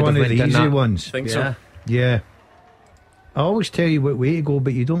think that's one of the easy ones. Think so? Yeah, I always tell you what way to go,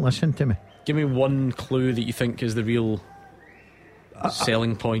 but you don't listen to me. Give me one clue that you think is the real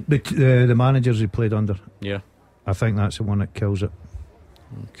selling point. The managers he played under. Yeah, I think that's the one that kills it.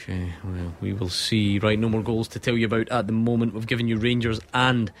 Okay, well, we will see. Right, no more goals to tell you about at the moment. We've given you Rangers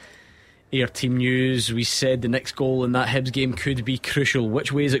and Air Team news. We said the next goal in that Hibs game could be crucial.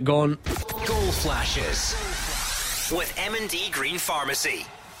 Which way has it gone? Goal flashes with M&D Green Pharmacy.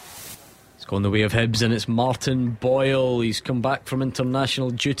 It's gone the way of Hibs, and it's Martin Boyle. He's come back from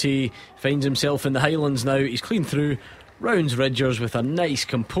international duty, finds himself in the Highlands now. He's clean through, rounds Ridgers with a nice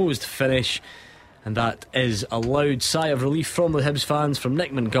composed finish, and that is a loud sigh of relief from the Hibs fans, from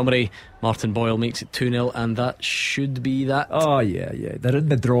Nick Montgomery. Martin Boyle makes it 2-0, and that should be that. Oh yeah, they're in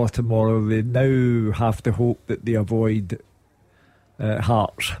the draw tomorrow. They now have to hope that they avoid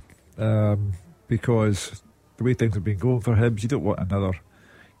Hearts, because the way things have been going for Hibs, you don't want another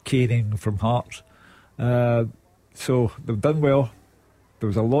caning from Hearts. So they've done well. There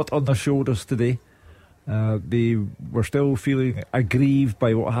was a lot on their shoulders today. They were still feeling aggrieved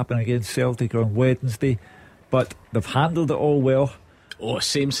by what happened against Celtic on Wednesday, but they've handled it all well. Oh,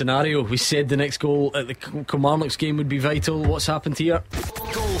 same scenario. We said the next goal at the Kilmarnock's game would be vital. What's happened here?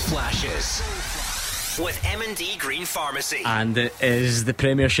 Goal flashes with M&D Green Pharmacy. And it is the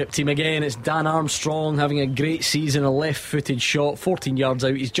Premiership team again. It's Dan Armstrong having a great season. A left-footed shot, 14 yards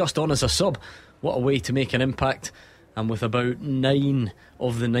out. He's just on as a sub. What a way to make an impact. And with about 9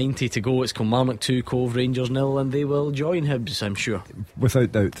 of the 90 to go, it's Kilmarnock 2, Cove Rangers 0, and they will join Hibs, I'm sure.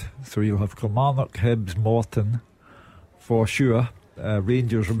 Without doubt. So you'll have Kilmarnock, Hibs, Morton for sure.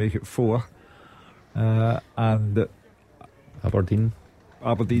 Rangers will make it 4, and Aberdeen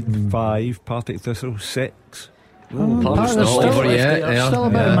 5, Partick Thistle 6. Partick's there's still still, over yet. still a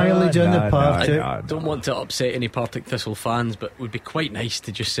bit of mileage on the Partick. I don't want to upset any Partick Thistle fans, but it would be quite nice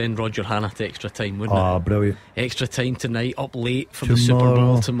to just send Roger Hannah to extra time, wouldn't it? Brilliant. Extra time tonight, up late for the Super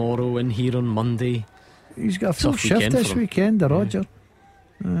Bowl tomorrow, in here on Monday. He's got a full Tough shift weekend this for him. weekend, the Roger.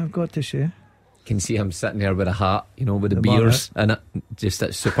 I've got to say. Can see him sitting there with a hat, you know, with the beers in it, just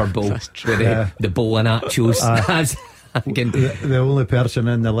at Super Bowl with the bowl and nachos. The only person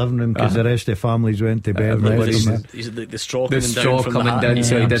in the living room, because the rest of the families went to bed. He's the straw the coming straw down from coming the hat. down,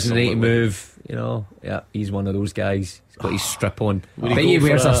 so he doesn't Absolutely. need to move. You know, yeah, he's one of those guys. He's got his strip on. Would But he he go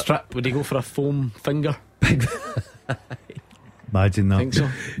wears for a strip. Would he go for a foam finger? Imagine that. Think so?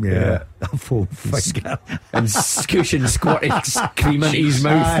 Yeah. A full finger. And squishing squirty cream into his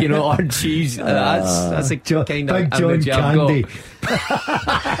mouth, you know, or cheese. That's a kind of Big John image I've Candy. got.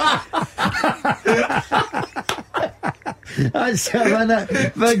 That's him,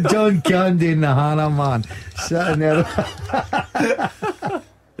 innit? Big John Candy in the Hannah man, sitting there.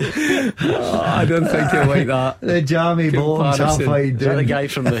 I don't think he'll like that. The jammy bottoms Comparison. halfway Is that the down. guy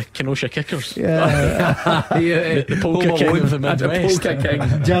from the Kenosha Kickers? Yeah. The polka king of the Midwest. The polka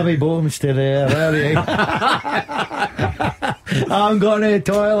king. Jammy bottoms to there. There you go. I'm going to the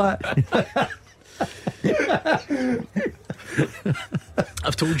toilet.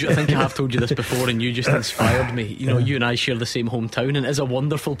 I think I have told you this before, and you just inspired me. You know, you and I share the same hometown, and it is a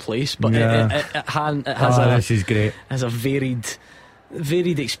wonderful place, but it has This is great. has a varied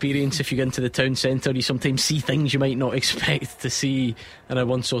experience. If you get into the town centre, you sometimes see things you might not expect to see. And I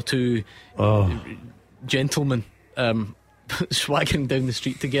once saw two gentlemen swaggering down the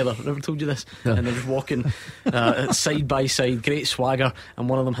street together. I never told you this. No. And they were walking side by side, great swagger, and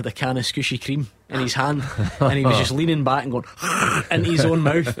one of them had a can of squishy cream in his hand, and he was just leaning back and going into his own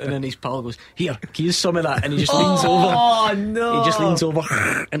mouth, and then his pal goes, "Here, use some of that," and he just leans over. Oh no! He just leans over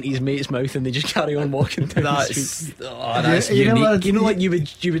into his mate's mouth, and they just carry on walking down the street. That's You know unique. what? You know, like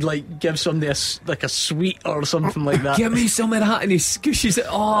you would like give somebody like a sweet or something like that. Give me some of that, and he scooshes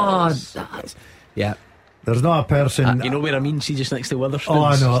it. Yeah. There's not a person. You know where I mean? See, just next to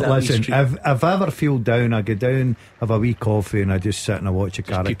Witherspoons. Oh no! That wee Listen, street. if I ever feel down, I go down, have a wee coffee, and I just sit and I watch the Just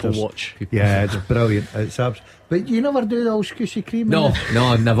characters. people watch. Yeah, it's brilliant. It's but you never do the old squishy cream. No, innit?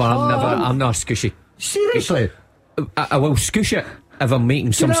 no, never. I'm not scooshy. Seriously. I will scoosh it if I'm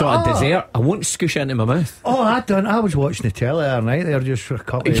making some know- sort of dessert. I won't scoosh it into my mouth. Oh, I was watching the telly the other night there just for a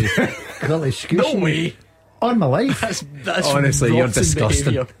couple of squishy. No way. On my life. That's Honestly, you're rotten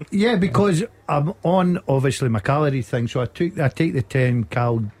disgusting. behaviour. Yeah, because I'm on obviously my calorie thing, so I take the 10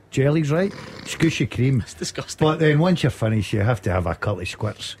 cal jellies, right? Squishy cream. It's disgusting. But then once you're finished, you have to have a couple of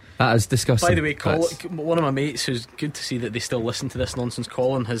squirts. That is disgusting. By the way, one of my mates, who's good to see that they still listen to this nonsense,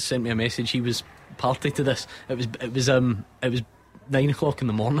 Colin, has sent me a message. He was party to this. It was 9 o'clock in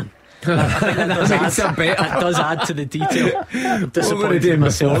the morning, I think that does add to the detail. I'm disappointed in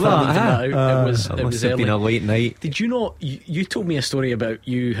myself for leaving that out. It was have been a early. late night. Did you know? You told me a story about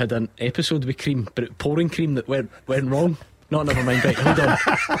you had an episode with cream, but pouring cream that went wrong. No, never mind. Right, hold on.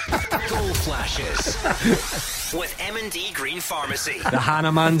 Goal flashes with M&D Green Pharmacy. The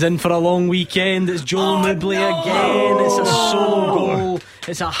Hannah man's in for a long weekend. It's Joel Nibley again. It's a solo goal.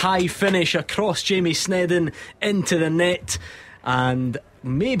 It's a high finish across Jamie Snedden into the net, and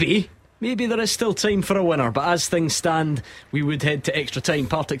maybe there is still time for a winner. But as things stand, we would head to extra time.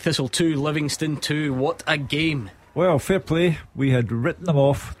 Partick Thistle 2, Livingston 2. What a game! Well, fair play. We had written them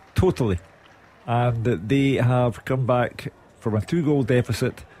off totally, and they have come back from a 2-goal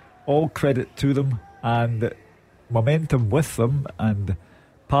deficit. All credit to them, and momentum with them. And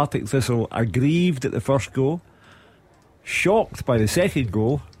Partick Thistle aggrieved at the first goal, shocked by the second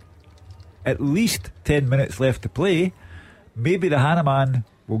goal. At least 10 minutes left to play. Maybe the Hannah man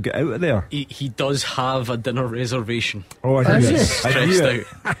will get out of there. He does have a dinner reservation. Oh, I knew it. Stressed out.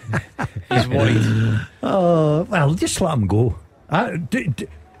 He's worried. Oh, well, just let him go.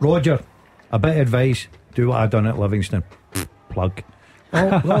 Roger, a bit of advice: do what I done at Livingston. Plug.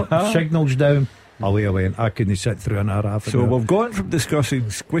 Signals down. Away. And I couldn't sit through an hour half. So we've gone from discussing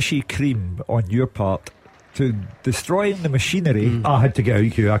squishy cream on your part to destroying the machinery. I had to get out,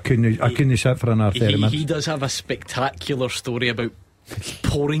 Hugh. I couldn't sit for an hour 30 minutes. He does have a spectacular story about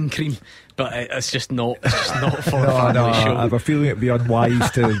pouring cream, but it's just not for a family show. I have a feeling it'd be unwise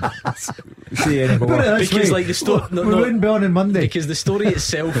to say any more. Because like the story, we wouldn't be on Monday. Because the story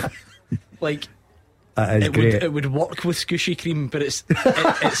itself, like, it would work with squishy cream, but it's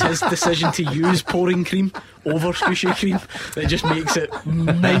his decision to use pouring cream over squishy cream that just makes it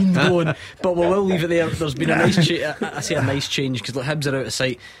mind blowing. But we will leave it there. There's been a nice I say a nice change, because the Hibs are out of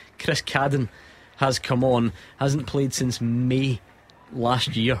sight. Chris Cadden has come on, hasn't played since May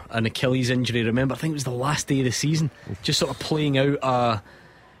last year, an Achilles injury. Remember, I think it was the last day of the season, just sort of playing out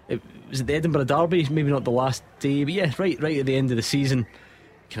was it the Edinburgh Derby? Maybe not the last day, but yeah, right at the end of the season,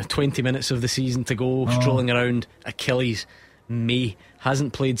 kind of 20 minutes of the season to go, strolling around. Achilles, May,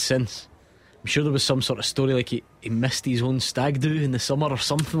 hasn't played since. I'm sure there was some sort of story like he missed his own stag do in the summer or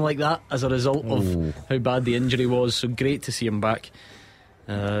something like that as a result of how bad the injury was. So great to see him back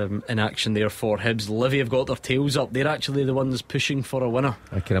in action there for Hibs. Livy have got their tails up. They're actually the ones pushing for a winner.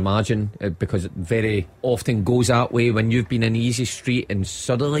 I can imagine, because it very often goes that way when you've been in easy street and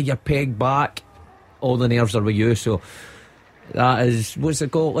suddenly you're pegged back. All the nerves are with you. So that is, what's the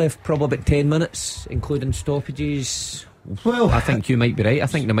goal left? Probably about 10 minutes, including stoppages. Well, I think you might be right. I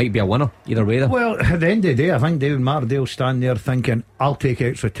think there might be a winner either way there. Well, at the end of the day, I think David Martindale stand there thinking, I'll take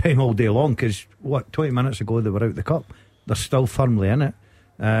extra time all day long, because 20 minutes ago they were out the cup. They're still firmly in it.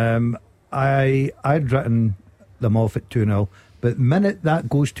 I'd written them off at 2-0, but the minute that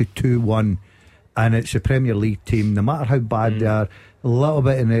goes to 2-1 and it's a Premier League team, no matter how bad they are, a little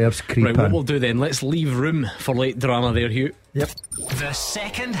bit of nerves creep in. Right, what we'll do then, let's leave room for late drama there, Hugh. Yep. The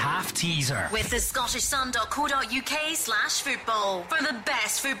second half teaser With the scottishsun.co.uk/football for the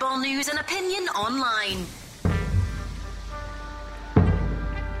best football news and opinion online.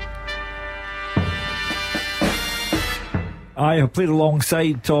 I have played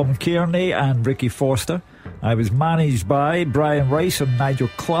alongside Tom Kearney and Ricky Forster. I was managed by Brian Rice and Nigel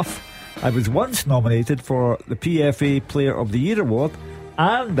Clough. I was once nominated for the PFA Player of the Year award,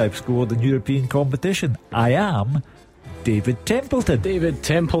 and I've scored in European competition. I am David Templeton. David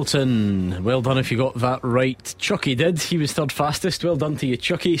Templeton, well done if you got that right. Chucky did, he was third fastest. Well done to you,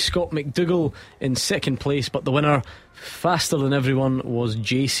 Chucky. Scott McDougall in second place, but the winner, faster than everyone, was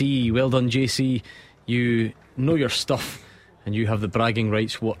JC. Well done, JC. You know your stuff, and you have the bragging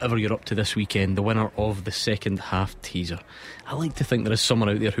rights whatever you're up to this weekend. The winner of the second half teaser. I like to think there is someone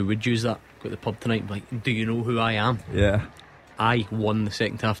out there who would use that. Go to the pub tonight, like, do you know who I am? Yeah, I won the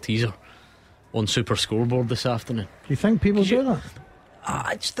second half teaser on Superscoreboard this afternoon. Do you think people do that?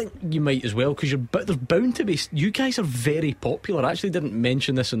 I just think you might as well, because there's bound to be. You guys are very popular. I actually didn't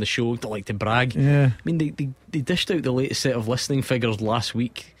mention this on the show to like to brag. Yeah. I mean, they dished out the latest set of listening figures last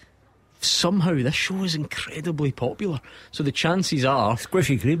week. Somehow this show is incredibly popular, so the chances are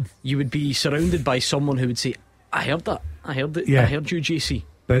squishy cream. You would be surrounded by someone who would say, I heard that, I heard it, Yeah. I heard you, JC.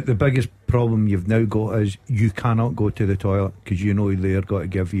 But the biggest problem you've now got is you cannot go to the toilet, because you know they're got to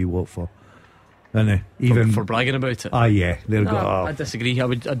give you what for. And even for bragging about it. Yeah, they're No, got. I disagree.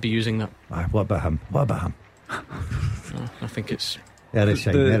 I'd be using that. What about him? No, I think it's They're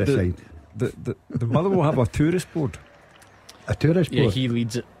aside. The mother will have a tourist board. A tourist board. Yeah, he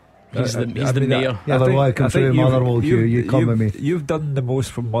leads it. He's the I mean, mayor. Yeah, but why come through Motherwell, Hugh? You come with me. You've done the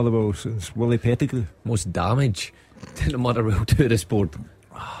most from Motherwell since Willie Pettigrew. Most damage to the Motherwell tourist board.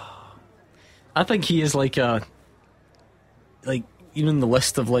 I think he is like in the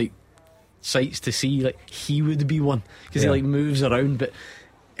list of like sights to see, like he would be one, because he like moves around. But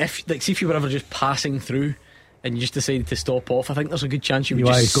see if you were ever just passing through and you just decided to stop off, I think there's a good chance you would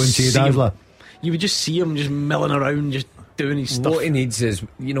just go and see him. Dazzler. You would just see him just milling around, just doing his stuff. What he needs is,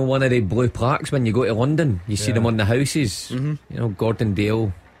 one of the blue plaques when you go to London. You see them on the houses. Gordon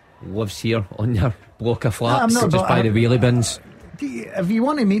Dale lives here on your block of flats, just by the wheelie bins. If you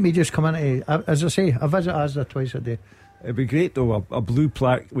want to meet me, just come in. As I say, I visit Asda twice a day. It'd be great though, a blue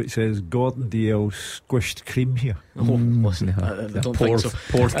plaque which says Gordon Dale squished cream here. Listen, I don't think so.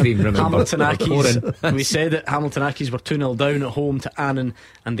 Poured cream, remember. Hamilton Accies, we said that Hamilton Accies were 2-0 down at home to Annan,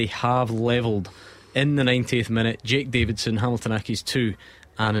 and they have levelled in the 90th minute. Jake Davidson, Hamilton Accies 2,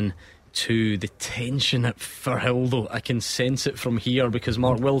 Annan 2. The tension at Firhill though, I can sense it from here, because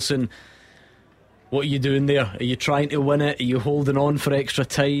Mark Wilson, what are you doing there? Are you trying to win it? Are you holding on for extra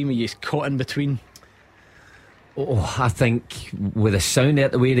time? Are you caught in between? I think with the sound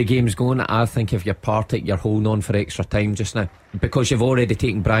of the way the game's going, I think if you're Partick, you're holding on for extra time just now, because you've already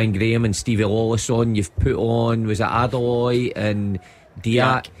taken Brian Graham and Stevie Lawless on. You've put on, was it Adaloy and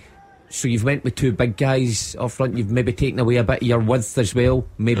Diak? So you've went with two big guys up front. You've maybe taken away a bit of your width as well,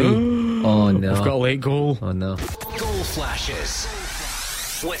 maybe. Oh no, we've got a late goal. Oh no. Goal flashes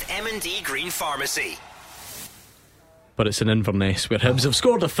with M&D Green Pharmacy. But it's in Inverness, where Hibs have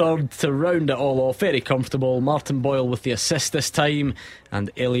scored a third to round it all off. Very comfortable. Martin Boyle with the assist this time, and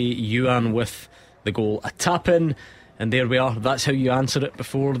Ellie Yuan with the goal. A tap in, and there we are. That's how you answer it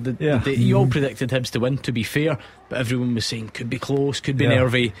before the day. You all predicted Hibs to win, to be fair, but everyone was saying could be close, could be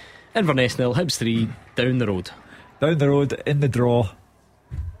nervy. Inverness 0, Hibs 3, down the road. Down the road, in the draw.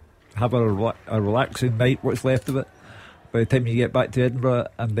 Have a relaxing night, what's left of it, by the time you get back to Edinburgh,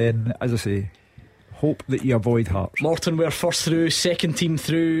 and then, as I say, hope that you avoid Hearts. Morton were first through, second team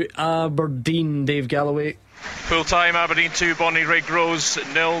through. Aberdeen, Dave Galloway. Full time, Aberdeen 2, Bonnyrigg Rose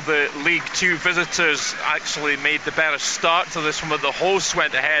 0. The League 2 visitors actually made the better start to this one, but the hosts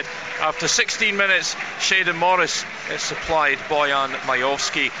went ahead. After 16 minutes, Shayden Morris supplied Bojan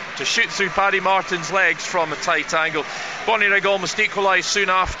Majowski to shoot through Paddy Martin's legs from a tight angle. Bonnyrigg almost equalised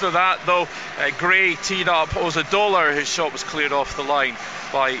soon after that, though. Gray teed up Ozadola, whose shot was cleared off the line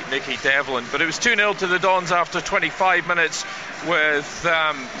by Nicky Devlin. But it was 2-0 to the Dons after 25 minutes with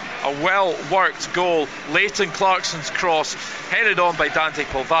a well-worked goal. Leighton Clarkson's cross headed on by Dante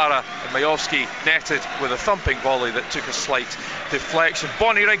Polvara, and Majowski netted with a thumping volley that took a slight deflection.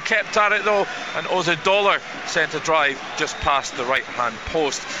 Bonnyrigg kept at it though, and Ozadola sent a drive just past the right-hand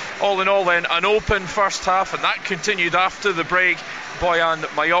post. All in all then, an open first half, and that continued after the break. Bojan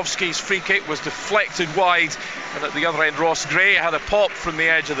Majowski's free kick was deflected wide, and at the other end Ross Gray had a pop from the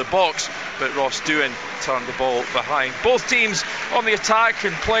edge of the box, but Ross Doohan turned the ball behind. Both teams on the attack,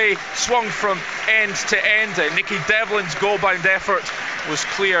 and play swung from end to end. Nicky Devlin's goal-bound effort was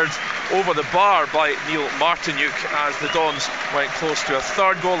cleared over the bar by Neil Martinuc as the Dons went close to a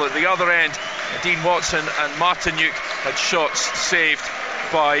third goal at the other end. Dean Watson and Martinuc had shots saved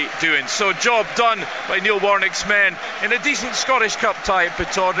by Doohan. So job done by Neil Warnock's men in a decent Scottish Cup tie at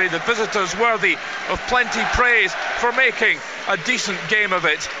Pittodrie. The visitors worthy of plenty praise for making a decent game of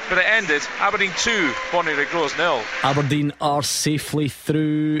it, but it ended Aberdeen 2, Bonnyrigg Rose 0. Aberdeen are safely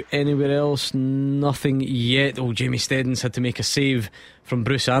through. Anywhere else, nothing yet. Jamie Steddins had to make a save from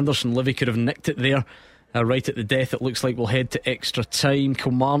Bruce Anderson. Livy could have nicked it there right at the death. It looks like we'll head to extra time.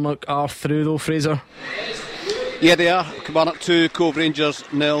 Kilmarnock are through though, Fraser. Yeah, they are. Kilmarnock 2, Cove Rangers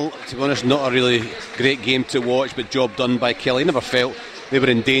 0. To be honest, not a really great game to watch, but job done by Kelly. Never felt they were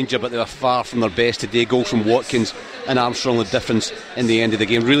in danger, but they were far from their best today. Goals from Watkins and Armstrong, the difference in the end of the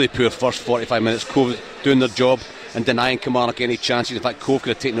game. Really poor first 45 minutes. Cove doing their job and denying Kilmarnock any chances. In fact, Cove could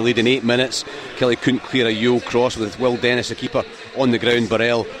have taken the lead in 8 minutes. Kelly couldn't clear a Yule cross with Will Dennis, the keeper, on the ground.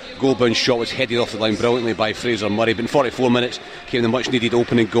 Burrell, goal-bound shot was headed off the line brilliantly by Fraser Murray. But in 44 minutes came the much-needed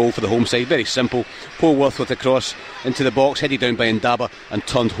opening goal for the home side. Very simple. Polworth with the cross into the box, headed down by Ndaba and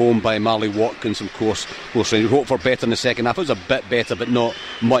turned home by Marley Watkins. Of course, we hope for better in the second half. It was a bit better, but not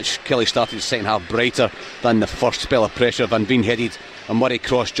much. Kelly started the second half brighter than the first spell of pressure. Van Veen headed, and Murray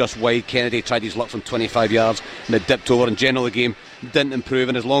crossed just wide. Kennedy tried his luck from 25 yards and it dipped over. In general, the game didn't improve,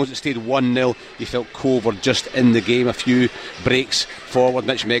 and as long as it stayed 1-0, you felt Cove were just in the game. A few breaks forward.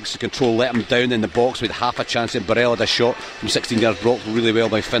 Mitch Meggs' control let him down in the box with half a chance, and Burrell had a shot from 16 yards blocked really well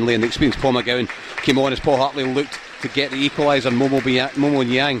by Finlay. And the experienced Paul McGowan came on as Paul Hartley looked to get the equaliser.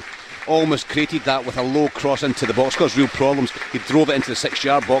 Momo Yang almost created that with a low cross into the box. Caused real problems. He drove it into the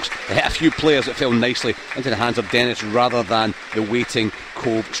 6-yard box. It hit a few players that fell nicely into the hands of Dennis rather than the waiting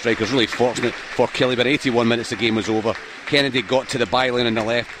Cove strikers. Really fortunate for Killie, but 81 minutes the game was over. Kennedy got to the byline on the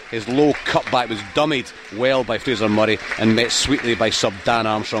left. His low cutback was dummied well by Fraser Murray and met sweetly by sub Dan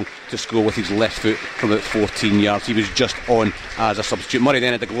Armstrong to score with his left foot from about 14 yards. He was just on as a substitute. Murray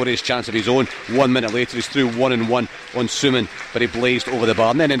then had a glorious chance of his own. 1 minute later he's through 1-1 on Suman, but he blazed over the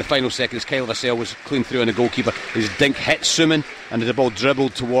bar. And then in the final seconds, Kyle Vassell was clean through on the goalkeeper. His dink hit Suman, and as the ball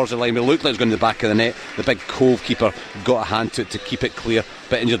dribbled towards the line, it looked like it was going to the back of the net. The big Cove keeper got a hand to it to keep it clear,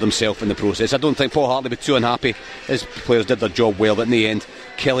 but injured himself in the process. I don't think Paul Hartley would be too unhappy. His players did their job well, but in the end,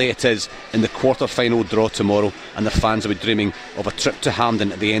 Killie it is in the quarter-final draw tomorrow, and the fans will be dreaming of a trip to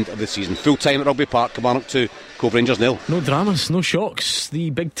Hampden at the end of the season. Full time at Rugby Park, Kilmarnock 2, Cove Rangers 0. No dramas, no shocks. The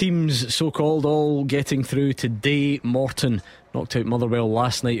big teams, so-called, all getting through today. Morton knocked out Motherwell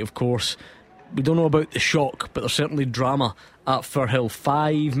last night, of course. We don't know about the shock, but there's certainly drama at Firhill.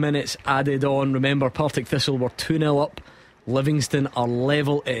 5 minutes added on. Remember, Partick Thistle were 2-0 up. Livingston are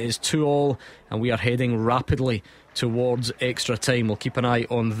level. It is 2-2, and we are heading rapidly towards extra time. We'll keep an eye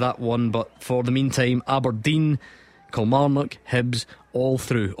on that one, but for the meantime, Aberdeen, Kilmarnock, Hibs, all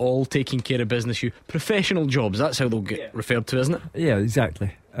through, all taking care of business. You professional jobs, that's how they'll get referred to, isn't it? Yeah,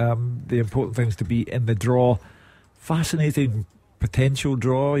 exactly. The important thing is to be in the draw. Fascinating potential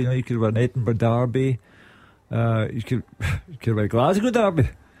draw. You know, you could have an Edinburgh derby, you could have a Glasgow derby,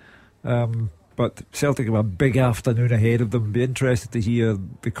 but Celtic have a big afternoon ahead of them. Be interested to hear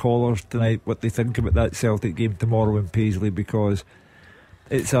the callers tonight what they think about that Celtic game tomorrow in Paisley, because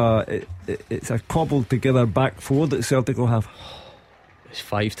it's a cobbled together back four that Celtic will have. It's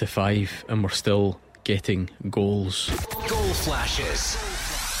 5-5 and we're still getting goals. Goal flashes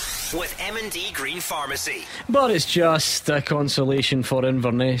with M&D Green Pharmacy. But it's just a consolation for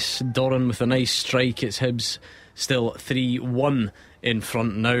Inverness. Doran with a nice strike. It's Hibs still 3-1 in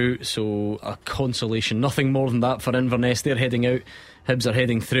front now, so a consolation, nothing more than that for Inverness. They're heading out, Hibs are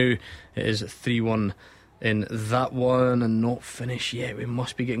heading through. It is 3-1 in that one, and not finished yet. We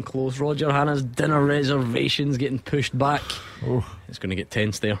must be getting close. Roger Hannah's dinner reservations getting pushed back. It's going to get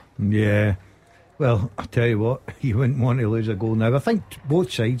tense there. Yeah, well, I'll tell you what, you wouldn't want to lose a goal now. I think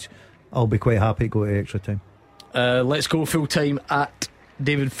both sides, I'll be quite happy to go to extra time. Let's go full time at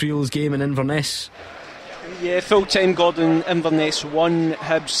David Friel's game in Inverness. Yeah, full time, Gordon. Inverness 1,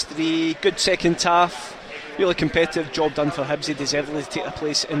 Hibs 3. Good second half. Really competitive job done for Hibs. They deservedly take a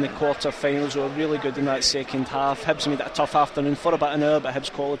place in the quarter-finals. They were really good in that second half. Hibs made it a tough afternoon for about an hour, but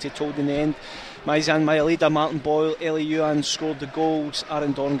Hibs quality told in the end. Maizan Mailida, Martin Boyle, Ellie Yuan scored the goals.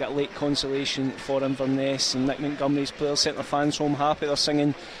 Aaron Dorn got late consolation for Inverness, and Nick Montgomery's players sent their fans home happy. They're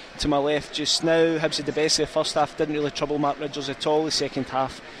singing to my left just now. Hibs had the best of the first half, didn't really trouble Mark Ridgers at all. The second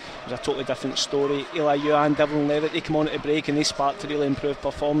half was a totally different story. Eli Yuan, Devlin Levitt, they come on at a break and they sparked a really improved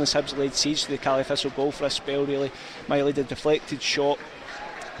performance. Hibs laid siege to the Cali Thistle goal for a spell, really. Miley did a deflected shot,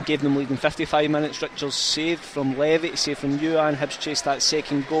 gave them lead in 55 minutes. Richards saved from Levitt, saved from Yuan. Hibs chased that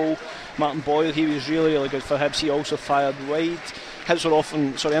second goal. Martin Boyle, he was really, really good for Hibs. He also fired wide.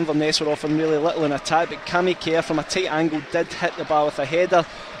 Inverness were offering really little in attack, but Cammy Kerr from a tight angle did hit the bar with a header.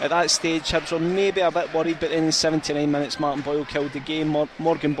 At that stage, Hibs were maybe a bit worried, but in 79 minutes, Martin Boyle killed the game.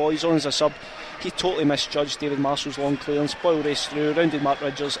 Morgan Boyes on as a sub. He totally misjudged David Marshall's long clearance. Boyle raced through, rounded Mark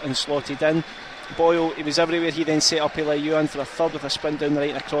Ridgers and slotted in. Boyle, he was everywhere. He then set up Eli Yuan for a third with a sprint down the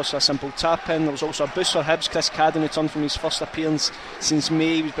right and across for a simple tap in. There was also a boost for Hibs. Chris Cadden returned from his first appearance since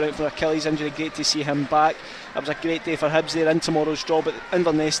May. He was been out for Achilles injury. Great to see him back. That was a great day for Hibs. They're in tomorrow's draw, but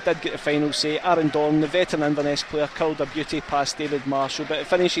Inverness did get the final say. Aaron Dorn, the veteran Inverness player, curled a beauty past David Marshall, but it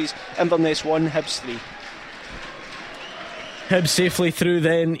finishes Inverness 1, Hibs 3. Hibs safely through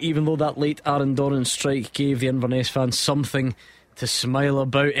then, even though that late Aaron Dornan strike gave the Inverness fans something to smile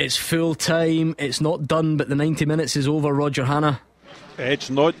about. It's full time, it's not done, but the 90 minutes is over. Roger Hannah. It's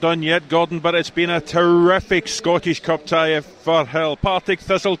not done yet, Gordon, but it's been a terrific Scottish Cup tie for Hill. Partick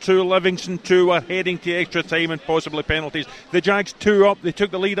Thistle 2, Livingston 2 are heading to extra time and possibly penalties. The Jags 2 up, they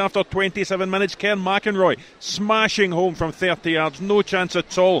took the lead after 27 minutes. Ken McEnroy smashing home from 30 yards, no chance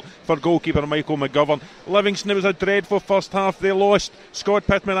at all for goalkeeper Michael McGovern. Livingston, it was a dreadful first half. They lost Scott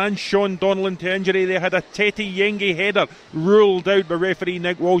Pittman and Sean Donnellan to injury. They had a Teddy Yengi header ruled out by referee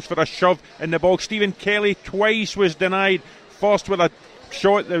Nick Walsh for a shove in the box. Stephen Kelly twice was denied. First with a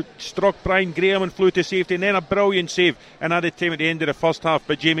shot that struck Brian Graham and flew to safety, and then a brilliant save and added time at the end of the first half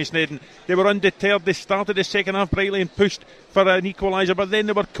by Jamie Snedden. They were undeterred. They started the second half brightly and pushed for an equaliser, but then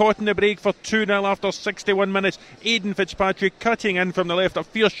they were caught in the break for 2-0 after 61 minutes. Aidan Fitzpatrick cutting in from the left, a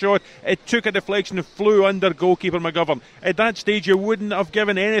fierce shot. It took a deflection and flew under goalkeeper McGovern. At that stage you wouldn't have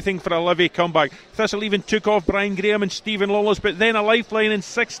given anything for a Livy comeback. Thistle even took off Brian Graham and Stephen Lawless, but then a lifeline in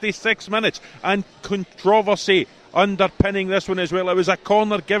 66 minutes, and controversy underpinning this one as well. It was a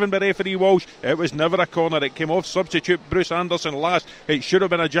corner given by referee Walsh. It was never a corner. It came off substitute Bruce Anderson last. It should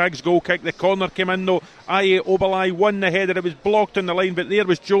have been a Jags goal kick. The corner came in though. Aye Obalai won the header. It was blocked on the line, but there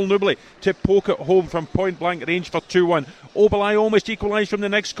was Joel Newbley to poke it home from point blank range for 2-1. Obalai almost equalised from the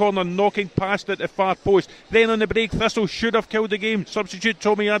next corner, knocking past it at far post. Then on the break, Thistle should have killed the game. Substitute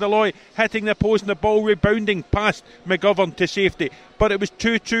Tommy Adeloy hitting the post and the ball rebounding past McGovern to safety. But it was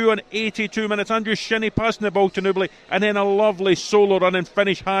 2-2 on 82 minutes. Andrew Shinnie passing the ball to Newbley, and then a lovely solo run and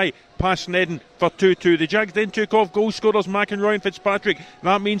finish high past Snedden for 2-2. The Jags then took off goal scorers McInroy and Fitzpatrick.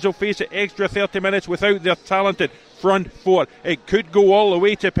 That means they'll face the extra 30 minutes without their talented front four. It could go all the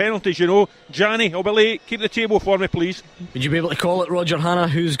way to penalties, you know. Gianni, I'll be late. Keep the table for me, please. Would you be able to call it, Roger Hanna?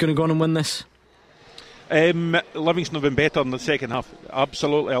 Who's going to go on and win this? Livingston have been better in the second half.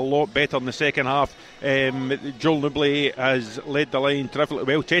 Absolutely a lot better in the second half. Joel Newbley has led the line terrifically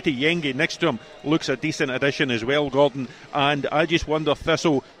well. Tete Yengi next to him looks a decent addition as well, Gordon. And I just wonder,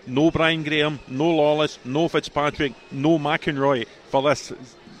 Thistle, no Brian Graham, no Lawless, no Fitzpatrick, no McInroy for this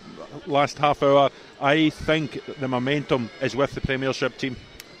last half hour. I think the momentum is with the Premiership team.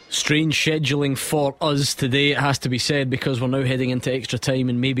 Strange scheduling for us today, it has to be said, because we're now heading into extra time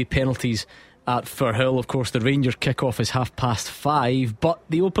and maybe penalties at Firhill. Of course, the Rangers kick-off is 5:30, but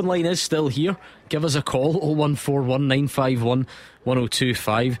the open line is still here. Give us a call, 0141 951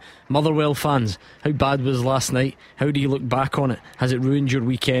 1025. Motherwell fans, how bad was last night? How do you look back on it? Has it ruined your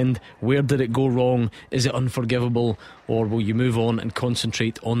weekend? Where did it go wrong? Is it unforgivable? Or will you move on and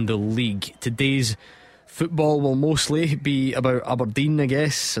concentrate on the league? Today's football will mostly be about Aberdeen, I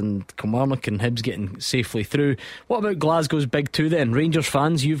guess, and Kilmarnock and Hibs getting safely through. What about Glasgow's Big Two then? Rangers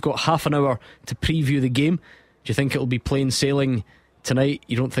fans, you've got half an hour to preview the game. Do you think it'll be plain sailing tonight?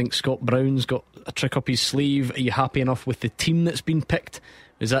 You don't think Scott Brown's got a trick up his sleeve? Are you happy enough with the team that's been picked?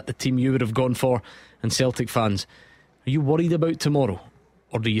 Is that the team you would have gone for? And Celtic fans, are you worried about tomorrow?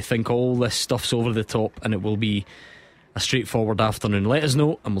 Or do you think all this stuff's over the top and it will be a straightforward afternoon? Let us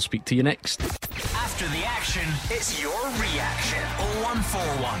know and we'll speak to you next. After the action, it's your reaction.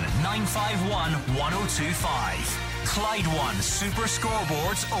 0141 951 1025. Clyde One Super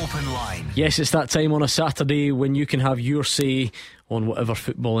Scoreboard's open line. Yes, it's that time on a Saturday when you can have your say on whatever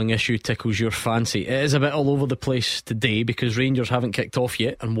footballing issue tickles your fancy. It is a bit all over the place today because Rangers haven't kicked off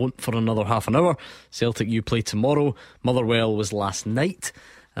yet and won't for another half an hour. Celtic, you play tomorrow. Motherwell was last night.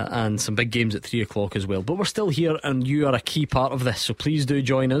 And some big games at 3 o'clock as well. But we're still here and you are a key part of this, so please do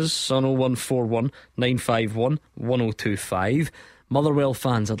join us on 0141 951 1025. Motherwell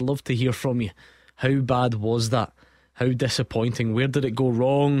fans, I'd love to hear from you. How bad was that? How disappointing? Where did it go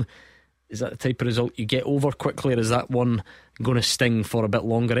wrong? Is that the type of result you get over quickly, or is that one going to sting for a bit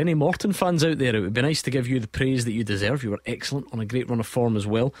longer? Any Morton fans out there, it would be nice to give you the praise that you deserve. You were excellent, on a great run of form as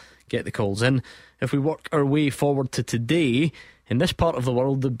well. Get the calls in. If we work our way forward to today, in this part of the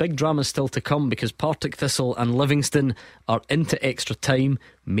world, the big drama is still to come because Partick Thistle and Livingston are into extra time,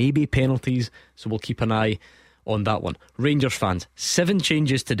 maybe penalties, so we'll keep an eye on that one. Rangers fans, 7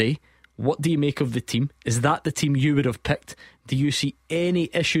 changes today. What do you make of the team? Is that the team you would have picked? Do you see any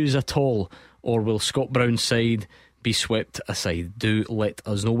issues at all? Or will Scott Brown's side be swept aside? Do let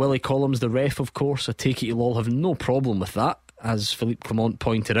us know. Willie Collins, the ref, of course. I take it you'll all have no problem with that, as Philippe Clement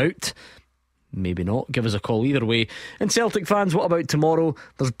pointed out. Maybe not. Give us a call either way. And Celtic fans, what about tomorrow?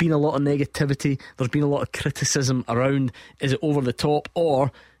 There's been a lot of negativity. There's been a lot of criticism around. Is it over the top?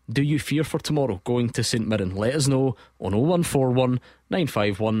 Or do you fear for tomorrow going to St Mirren? Let us know on 0141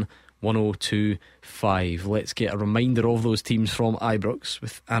 951 1025. Let's get a reminder of those teams from Ibrox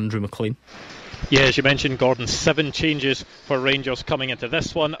with Andrew McLean. Yeah, as you mentioned, Gordon, 7 changes for Rangers coming into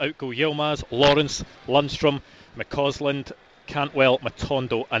this one. Out go Yilmaz, Lawrence, Lundstrom, McCausland, Cantwell,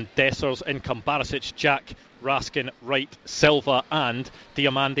 Matondo and Dessers. In come Barisic, Jack, Raskin, Wright, Silva and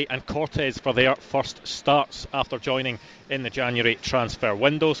Diamandi and Cortez for their first starts after joining in the January transfer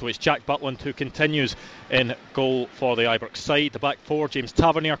window. So it's Jack Butland who continues in goal for the Ibrox side. The back four, James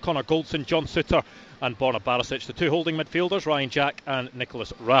Tavernier, Connor Goldson, John Suter and Borna Barisic. The 2 holding midfielders, Ryan Jack and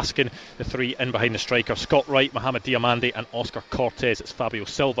Nicholas Raskin. The 3 in behind the striker, Scott Wright, Mohamed Diamandi and Oscar Cortez. It's Fabio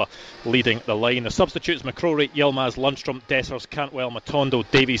Silva leading the line. The substitutes, McCrory, Yilmaz, Lundstrom, Dessers, Cantwell, Matondo,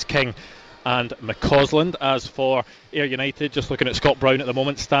 Davies, King and McCausland. As for Ayr United, just looking at Scott Brown at the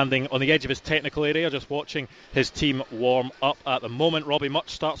moment, standing on the edge of his technical area, just watching his team warm up at the moment. Robbie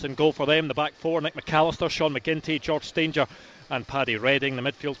Much starts in goal for them. The back four: Nick McAllister, Sean McGinty, George Stanger and Paddy Redding. The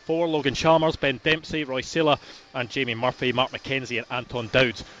midfield four: Logan Chalmers, Ben Dempsey, Roy Sela and Jamie Murphy. Mark McKenzie and Anton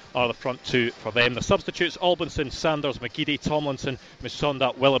Dowd are the front two for them. The substitutes: Albinson, Sanders, McGeady, Tomlinson,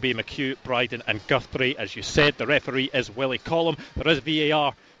 Musonda, Willoughby, McHugh, Bryden and Guthrie. As you said, the referee is Willie Collum. There is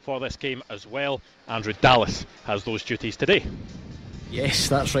VAR for this game as well. Andrew Dallas has those duties today. Yes,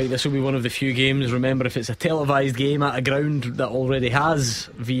 that's right. This will be one of the few games. Remember, if it's a televised game at a ground that already has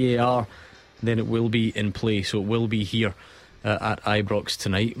VAR, then it will be in play. So it will be here at Ibrox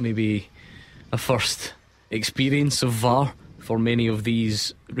tonight. Maybe a first experience of VAR for many of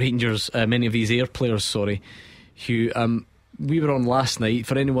these many of these Ayr players. Sorry, Hugh. We were on last night.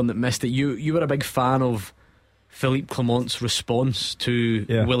 For anyone that missed it, you were a big fan of Philippe Clement's response to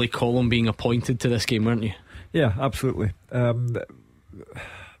Willie Collum being appointed to this game, weren't you? Yeah, absolutely.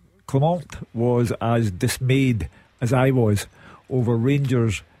 Clement was as dismayed as I was over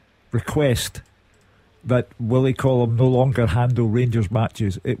Rangers' request that Willie Collum no longer handle Rangers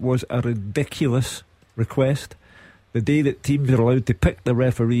matches. It was a ridiculous request. The day that teams are allowed to pick the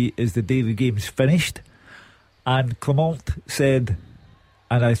referee is the day the game's finished. And Clement said,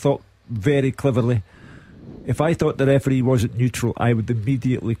 and I thought very cleverly, if I thought the referee wasn't neutral, I would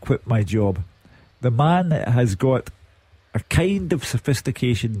immediately quit my job. The man has got a kind of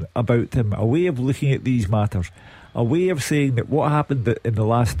sophistication about him, a way of looking at these matters, a way of saying that what happened in the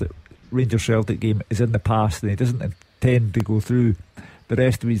last Rangers Celtic game is in the past, and he doesn't intend to go through the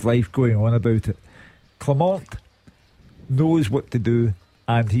rest of his life going on about it. Clement knows what to do,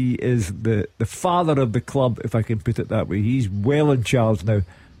 and he is the father of the club, if I can put it that way. He's well in charge now,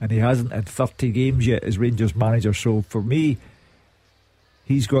 and he hasn't had 30 games yet as Rangers manager. So for me,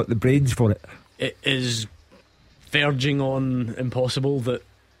 he's got the brains for it. It is verging on impossible that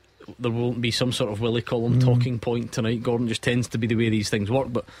there won't be some sort of Willie Collum talking point tonight. Gordon, just tends to be the way these things work.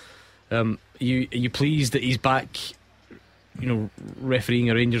 But are you pleased that he's back, refereeing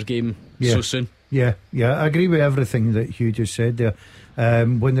a Rangers game so soon? Yeah, I agree with everything that Hugh just said there.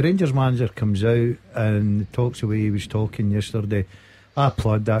 When the Rangers manager comes out and talks the way he was talking yesterday, I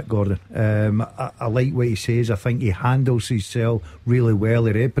applaud that, Gordon. I like what he says. I think he handles himself really well.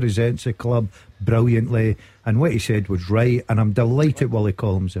 He represents the club brilliantly, and what he said was right, and I'm delighted Willie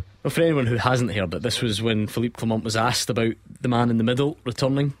Collum's there. Well, for anyone who hasn't heard it, this was when Philippe Clement was asked about the man in the middle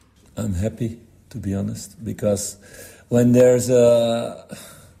returning. I'm happy, to be honest, because when there's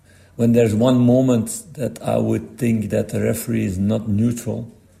one moment that I would think that the referee is not neutral,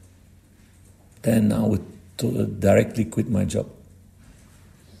 then I would directly quit my job.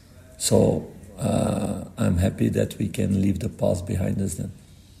 So I'm happy that we can leave the past behind us then.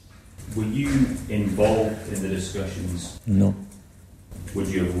 Were you involved in the discussions? No. Would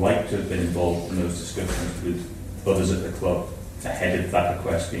you have liked to have been involved in those discussions with others at the club ahead of that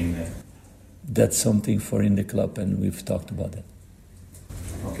request being made? That's something for in the club, and we've talked about that.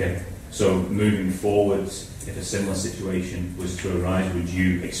 Okay, so moving forward, if a similar situation was to arise, would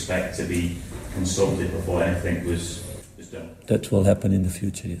you expect to be consulted before anything was done? That will happen in the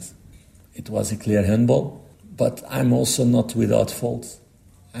future, yes. It was a clear handball, but I'm also not without faults.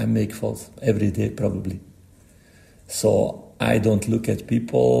 I make faults every day, probably. So I don't look at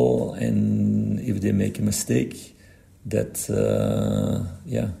people, and if they make a mistake, that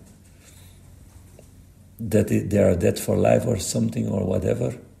they are dead for life or something or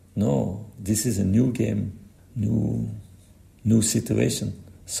whatever. No, this is a new game, new situation.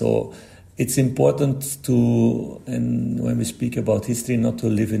 So it's important to, and when we speak about history, not to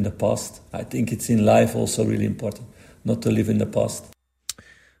live in the past. I think it's in life also really important not to live in the past.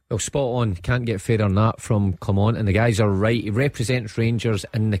 Well, spot on. Can't get fairer than that from Clement, and the guys are right. He represents Rangers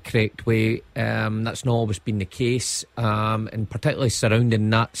in the correct way. That's not always been the case, and particularly surrounding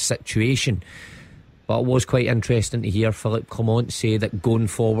that situation. But it was quite interesting to hear Philippe Clement say that going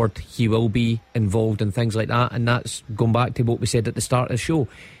forward he will be involved in things like that, and that's going back to what we said at the start of the show.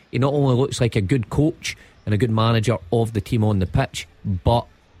 He not only looks like a good coach and a good manager of the team on the pitch, but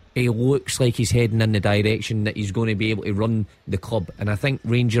he looks like he's heading in the direction that he's going to be able to run the club. And I think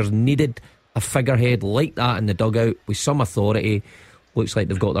Rangers needed a figurehead like that in the dugout with some authority. Looks like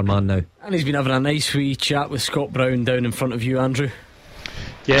they've got their man now. And he's been having a nice wee chat with Scott Brown down in front of you, Andrew.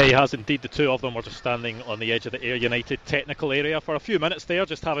 Yeah, he has indeed. The two of them were just standing on the edge of the Ayr United technical area for a few minutes there,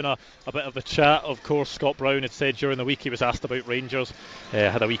 just having a bit of a chat. Of course, Scott Brown had said during the week, he was asked about Rangers,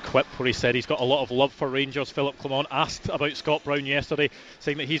 had a wee quip where he said he's got a lot of love for Rangers. Philip Clement asked about Scott Brown yesterday,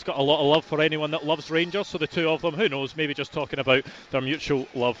 saying that he's got a lot of love for anyone that loves Rangers. So the two of them, who knows, maybe just talking about their mutual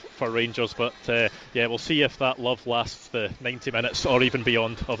love for Rangers. But yeah, we'll see if that love lasts the 90 minutes or even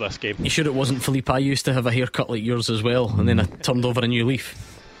beyond of this game. You sure it wasn't Philippe? I used to have a haircut like yours as well, and then I turned over a new leaf.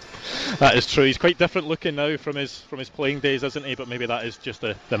 That is true. He's quite different looking now from his playing days, isn't he? But maybe that is just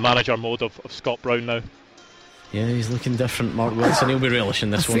the manager mode of Scott Brown now. Yeah, he's looking different. Mark Wilson, he'll be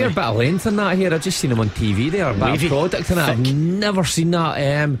relishing this one. Fair bit of length in that here. I've just seen him on TV there, a bit of product in that. I've never seen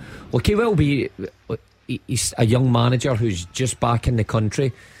that. Look, he will be. He's a young manager who's just back in the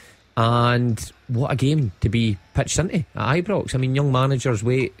country, and what a game to be pitched into at Ibrox. I mean, young managers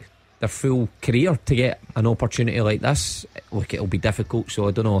wait their full career to get an opportunity like this. Look, it'll be difficult, so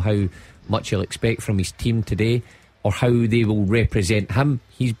I don't know how much he'll expect from his team today or how they will represent him.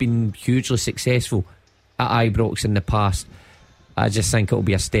 He's been hugely successful at Ibrox in the past. I just think it'll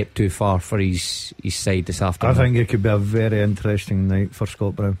be a step too far for his side this afternoon. I think it could be a very interesting night for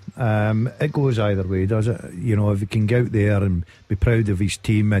Scott Brown. It goes either way, does it? You know, if he can go out there and be proud of his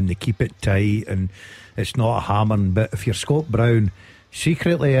team and they keep it tight and it's not a hammering, but if you're Scott Brown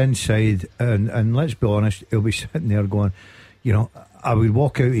secretly inside, and let's be honest, he'll be sitting there going, you know, I would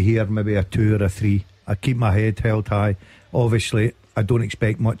walk out of here maybe a 2 or a 3. I'd keep my head held high. Obviously I don't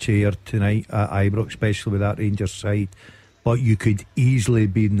expect much here tonight at Ibrox, especially with that Rangers side, but you could easily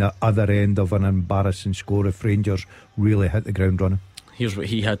be in the other end of an embarrassing score if Rangers really hit the ground running. Here's what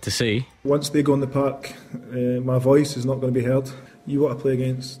he had to say. Once they go in the park, my voice is not going to be heard. You want to play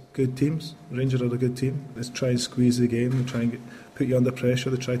against good teams. Rangers are a good team. Let's try and squeeze the game and try and put you under pressure.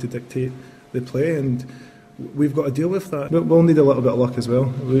 They try to dictate the play, and we've got to deal with that. But we'll need a little bit of luck as well.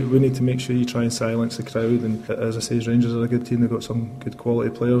 We need to make sure you try and silence the crowd. And as I say, Rangers are a good team. They've got some good quality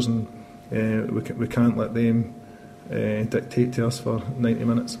players, and we can't let them dictate to us for 90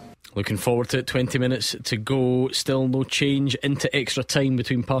 minutes. Looking forward to it. 20 minutes to go. Still no change into extra time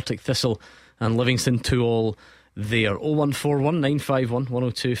between Partick Thistle and Livingston 2-2 there.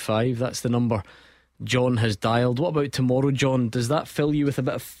 01419511025. That's the number John has dialed. What about tomorrow, John? Does that fill you with a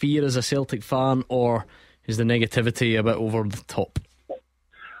bit of fear as a Celtic fan, or is the negativity a bit over the top?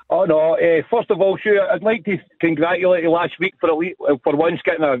 Oh no, first of all, sure, I'd like to congratulate you last week for once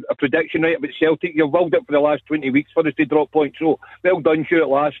getting a prediction right about Celtic. You've willed it for the last 20 weeks for us to drop points, so well done, Hugh, at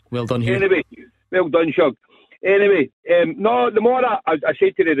last. Well done, Hugh. Anyway, well done, Shug. Anyway, no, the more I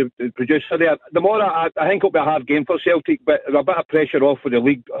said to the producer there, the more I think it'll be a hard game for Celtic, but there's a bit of pressure off for the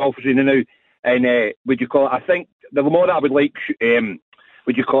league officers now, and would you call it, I think the more I would like,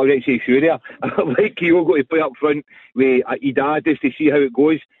 would you call it, say Shurey, I'd like Kyogo to play up front with Ida just to see how it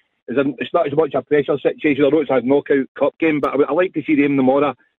goes. It's not as much a pressure situation. I know it's a knockout cup game, but I'd like to see them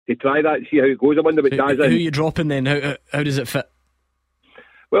tomorrow to try that, see how it goes. I wonder what Daz. Who are you dropping then? How does it fit?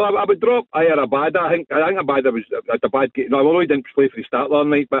 Well, I would drop Abada. I think Abada was a bad game. No, I know he didn't play for the start last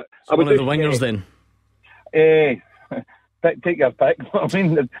night, but so I would one of the wingers then. Take your pick. I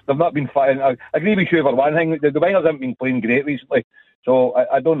mean, they've not been fine. I agree with you for one thing. The wingers haven't been playing great recently, so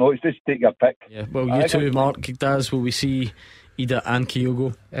I don't know. It's just take your pick. Yeah. Well, you too, Mark, Daz. Will we see Ida and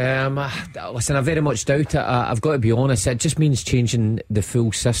Kyogo? Listen, I very much doubt it. I've got to be honest. It just means changing the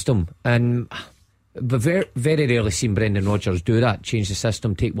full system, and we've very, very rarely seen Brendan Rodgers do that. Change the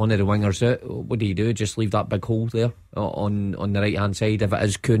system, take one of the wingers out. What do you do? Just leave that big hole there on the right hand side if it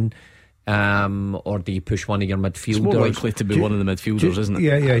is Kuhn, or do you push one of your midfielders? It's more likely to be one of the midfielders, isn't it?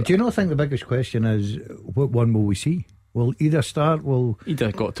 Yeah. Do you not think the biggest question is what one will we see? Will Ida start? Will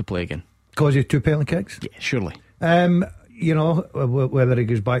Ida got to play again because he had 2 penalty kicks? Yeah, surely. You know, whether he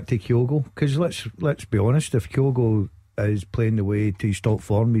goes back to Kyogo, because let's be honest, if Kyogo is playing the way to his top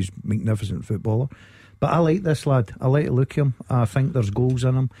form, he's a magnificent footballer. But I like this lad. I like to look at him. I think there's goals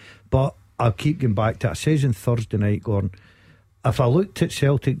in him. But I'll keep going back to it. I says on Thursday night, Gordon, if I looked at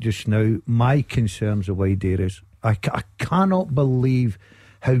Celtic just now, my concerns are wide areas. I cannot believe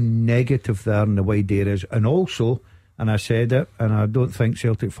how negative they are in the wide areas. And also, and I said it, and I don't think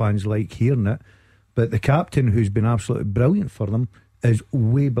Celtic fans like hearing it, but the captain, who's been absolutely brilliant for them, is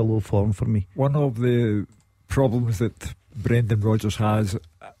way below form for me. One of the problems that Brendan Rodgers has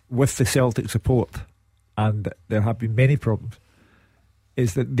with the Celtic support, and there have been many problems,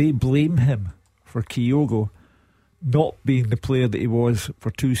 is that they blame him for Kyogo not being the player that he was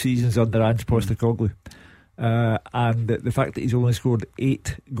for 2 seasons under Ange Postecoglou. And the fact that he's only scored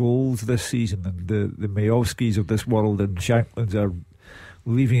 8 goals this season, and the Majowskis of this world and Shanklins are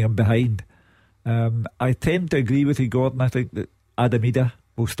leaving him behind. I tend to agree with you, Gordon. I think that Adam Ida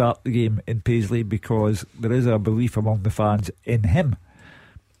will start the game in Paisley, because there is a belief among the fans in him.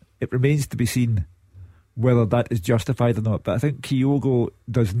 It remains to be seen whether that is justified or not, but I think Kyogo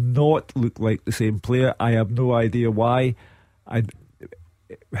does not look like the same player. I have no idea why.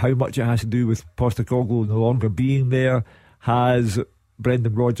 How much it has to do with Postecoglou no longer being there. Has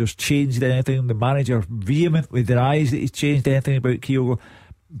Brendan Rodgers changed anything? The manager vehemently denies that he's changed anything about Kyogo.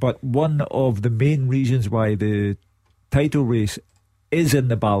 But one of the main reasons why the title race is in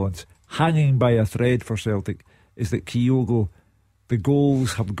the balance, hanging by a thread for Celtic, is that Kyogo, the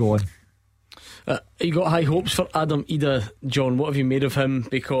goals have gone. You got high hopes for Adam Ida, John. What have you made of him?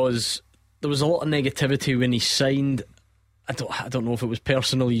 Because there was a lot of negativity when he signed. I don't know if it was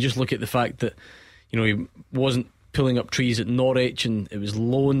personal. You just look at the fact that, you know, he wasn't pulling up trees at Norwich, and it was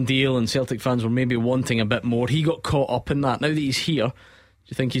loan deal, and Celtic fans were maybe wanting a bit more. He got caught up in that. Now that he's here, do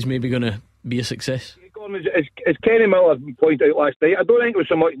you think he's maybe going to be a success? As Kenny Miller pointed out last night, I don't think it was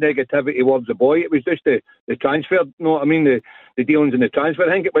so much negativity towards the boy. It was just the transfer. You know what I mean? The dealings in the transfer.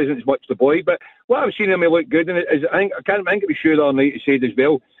 I think it wasn't as much the boy. But what I've seen him, he looked good. And I can't think it was sure the other night he said as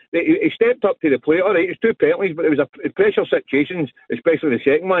well. He stepped up to the plate. All right, it's 2 penalties, but it was a pressure situations, especially the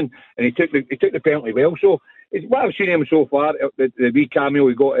second one, and he took the penalty well. So it's what I've seen him so far. The wee cameo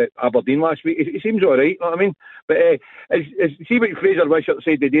he got at Aberdeen last week, he seems all right. You know what I mean? But see what Fraser Wishart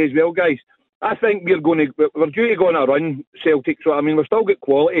said today as well, guys. I think we're due to go on a run, Celtic. So I mean, we've still got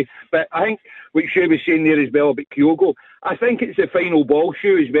quality, but I think what Shu was saying there as well about Kyogo, I think it's the final ball,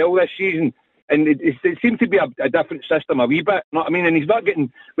 Shu, as well this season. And it seems to be a different system a wee bit. You know what I mean? And he's not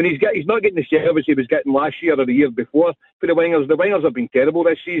getting he's not getting the service he was getting last year or the year before for the wingers. The wingers have been terrible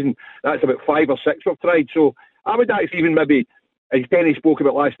this season. That's about 5 or 6 we've tried. So I would actually even maybe, as Kenny spoke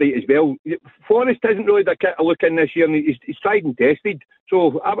about last night as well, Forrest hasn't really had a kit to look in this year, and he's tried and tested.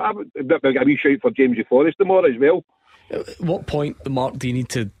 So I would a wee shout for Jamesy Forrest tomorrow as well. At what point, Mark, do you need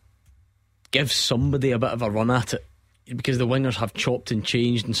to give somebody a bit of a run at it? Because the wingers have chopped and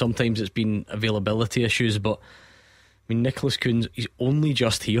changed, and sometimes it's been availability issues. But I mean, Nicholas Kuhn's, he's only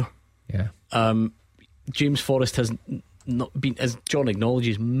just here. Yeah. James Forrest has not been, as John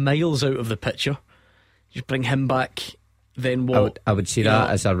acknowledges, miles out of the picture. You bring him back, then what? I would see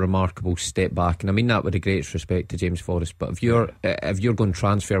that as a remarkable step back, and I mean that with the greatest respect to James Forrest. But if you're going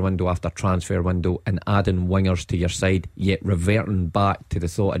transfer window after transfer window and adding wingers to your side, yet reverting back to the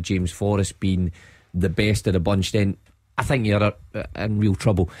thought of James Forrest being the best of the bunch, then I think you're in real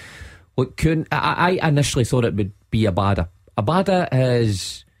trouble. Look, Kuhn, I initially thought it would be Abada. Abada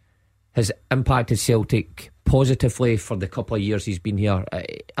has impacted Celtic positively for the couple of years he's been here.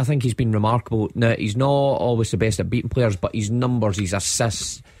 I think he's been remarkable. Now, he's not always the best at beating players, but his numbers, his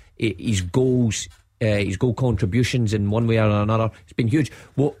assists, his goals, his goal contributions in one way or another, it's been huge.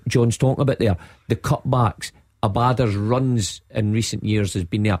 What John's talking about there, the cutbacks, Abada's runs in recent years has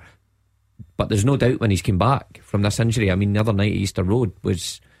been there. But there's no doubt when he's come back from this injury, I mean, the other night at Easter Road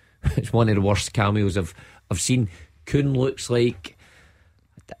was it's one of the worst cameos I've seen. Kuhn looks like,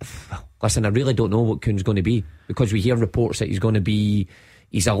 listen, I really don't know what Kuhn's going to be, because we hear reports that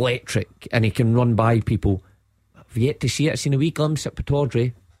he's electric and he can run by people. I've yet to see it. I've seen a wee glimpse at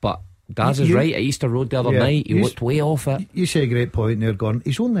Pataudry, but Daz is right. At Easter Road the other night, he looked way off it. You say a great point there, Gordon.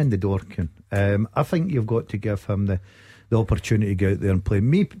 He's only in the door, Kuhn. I think you've got to give him the opportunity to go out there and play.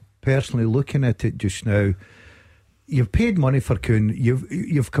 Me personally, looking at it just now, you've paid money for Kuhn.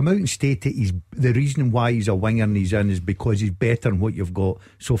 You've come out and stated the reason why he's a winger and he's in is because he's better than what you've got.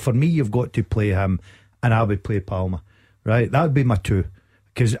 So for me, you've got to play him, and I would play Palma. Right, that would be my 2,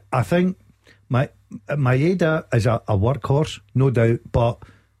 because I think Maeda is a workhorse, no doubt, but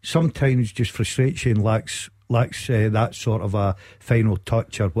sometimes just frustration lacks that sort of a final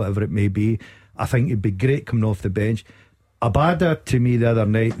touch or whatever it may be. I think it'd be great coming off the bench. Abada, to me, the other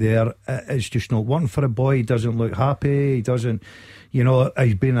night there, is just not one for a boy. He doesn't look happy. He doesn't,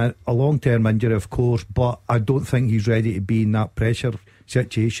 he's been a long-term injury, of course, but I don't think he's ready to be in that pressure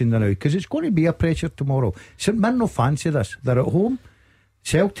situation now, because it's going to be a pressure tomorrow. St Mirren will fancy this. They're at home.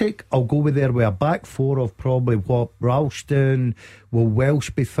 Celtic, I'll go with there with a back 4 of probably Ralston. Will Welsh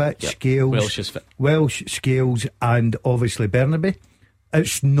be fit? Yep. Scales. Welsh is fit. Welsh, Scales, and obviously Burnaby.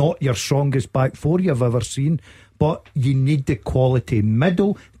 It's not your strongest back 4 you've ever seen, but you need the quality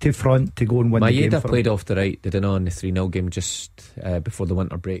middle to front to go and win the game. Maeda played off the right, did he not, in the 3-0 game just before the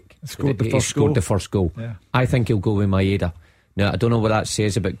winter break? Scored the first goal. Yeah. I think he'll go with Maeda. Now, I don't know what that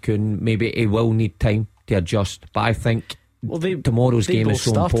says about Kuhn. Maybe he will need time to adjust, but I think tomorrow's game is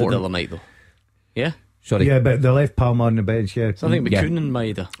so important. The other night, though. Yeah? Sorry. Yeah, but they left Palma on the bench, yeah. So I think Kuhn and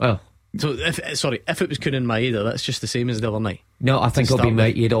Maeda. Well, So, if it was Kuhn and Maeda, that's just the same as the other night. No, I think it'll be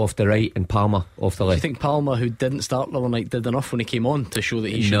Maeda off the right and Palmer off the left. Do you think Palmer, who didn't start the other night, did enough when he came on to show that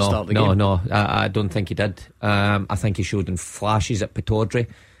he should start the game? No, I don't think he did. I think he showed in flashes at Pataudry.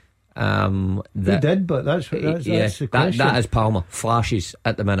 He did, but that's the question. That is Palmer, flashes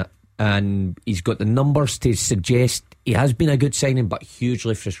at the minute, and he's got the numbers to suggest he has been a good signing, but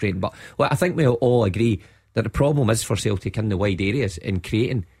hugely frustrating. But I think we all agree that the problem is for Celtic in the wide areas in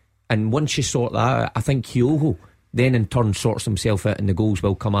creating. And once you sort that out, I think Kyogo then in turn sorts himself out and the goals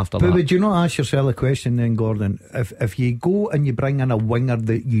will come after that. But would you not ask yourself a question then, Gordon? If you go and you bring in a winger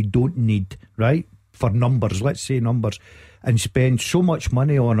that you don't need, right, for numbers, let's say numbers, and spend so much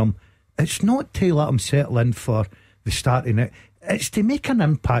money on him, it's not to let him settle in for the starting it. It's to make an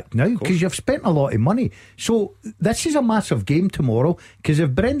impact now, because you've spent a lot of money. So this is a massive game tomorrow, because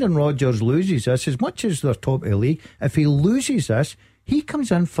if Brendan Rodgers loses this, as much as they're top of the league, if he loses this, he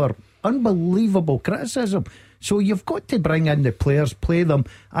comes in for unbelievable criticism. So you've got to bring in the players, play them.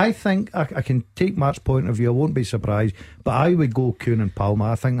 I think I can take Mark's point of view, I won't be surprised, but I would go Kuhn and Palmer.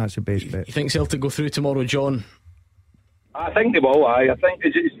 I think that's the best bet. You think Celtic go through tomorrow, John? I think they will. I think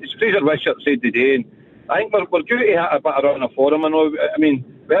it's Fraser Wishart said today, and I think we're due to hit a bit around the forum. I mean,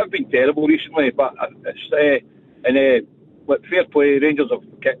 we have been terrible recently, but it's fair play. Rangers have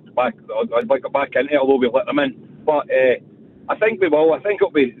kicked back, got back into it, although we let them in. But I think we will. I think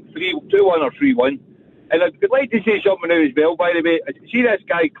it'll be 2-1 or 3-1. And I'd like to say something now as well, by the way. See this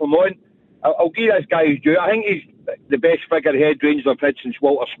guy, Clement, I'll give this guy his due. I think he's the best figurehead Rangers have had since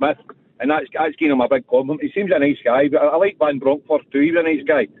Walter Smith, and that's giving him a big compliment. He seems a nice guy, but I like Van Bronckhorst too, he's a nice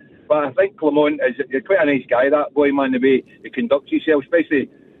guy. But I think Clement is quite a nice guy, that boy, man, the way he conducts himself, especially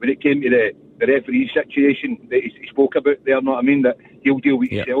when it came to the referee situation that he spoke about there, know what I mean, that he'll deal with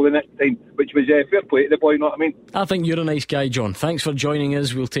himself the next time, which was fair play to the boy, know what I mean. I think you're a nice guy, John. Thanks for joining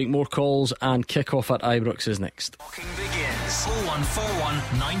us. We'll take more calls, and kick-off at Ibrox is next. Talking begins. 0141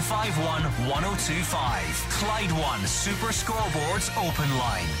 951 1025. Clyde 1 Super Scoreboard's open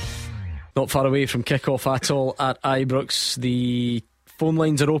line. Not far away from kick-off at all at Ibrox. The phone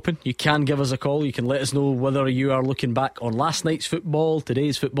lines are open. You can give us a call. You can let us know whether you are looking back on last night's football,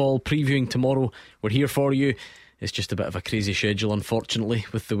 today's football, previewing tomorrow. We're here for you. It's just a bit of a crazy schedule, unfortunately,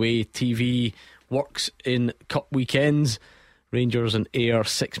 with the way TV works in cup weekends. Rangers and Ayr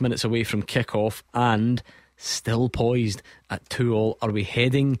 6 minutes away from kick-off and still poised at 2-2. Are we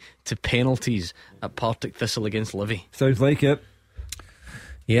heading to penalties at Partick Thistle against Livy? Sounds like it.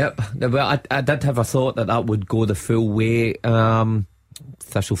 Yep. Well, I did have a thought that would go the full way.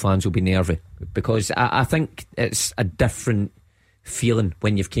 Thistle fans will be nervy, because I think it's a different feeling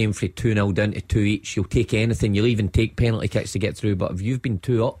when you've came from 2-0 down to 2 each. You'll take anything, you'll even take penalty kicks to get through, but if you've been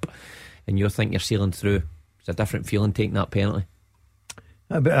 2 up and you think you're sailing through, it's a different feeling taking that penalty.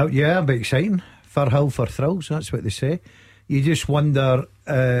 A bit exciting. For thrills, that's what they say. You just wonder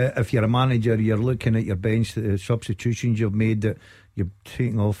if you're a manager, you're looking at your bench, the substitutions you've made, that you're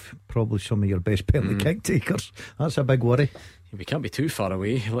taking off probably some of your best penalty kick takers. That's a big worry. We can't be too far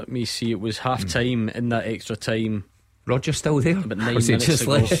away. Let me see, it was half time in that extra time. Roger's still there? But 9 was he minutes just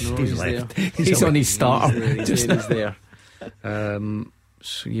ago. left? No, he's left. He's on his starter. He's there.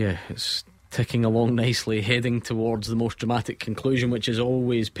 So yeah, it's ticking along nicely, heading towards the most dramatic conclusion, which is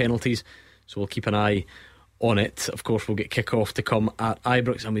always penalties. So we'll keep an eye on it. Of course, we'll get kick-off to come at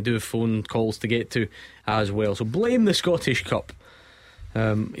Ibrox, and we do have phone calls to get to as well. So blame the Scottish Cup.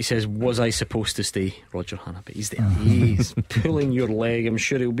 He says, was I supposed to stay, Roger Hanna? But he's there. He's pulling your leg. I'm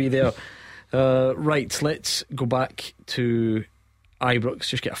sure he'll be there. Right, let's go back to Ibrox,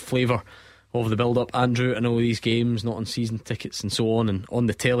 just get a flavour of the build-up. Andrew, I know these games not on season tickets and so on, and on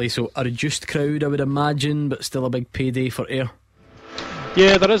the telly, so a reduced crowd I would imagine, but still a big payday for Ayr.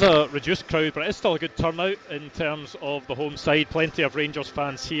 Yeah, there is a reduced crowd, but it is still a good turnout in terms of the home side. Plenty of Rangers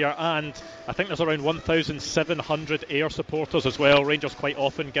fans here, and I think there's around 1,700 Ayr supporters as well. Rangers quite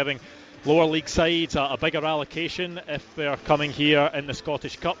often giving lower league sides a bigger allocation if they're coming here in the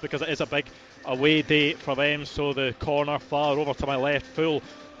Scottish Cup, because it is a big away day for them. So the corner far over to my left, full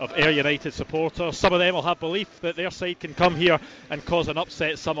of Ayr United supporters. Some of them will have belief that their side can come here and cause an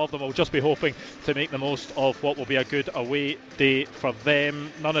upset. Some of them will just be hoping to make the most of what will be a good away day for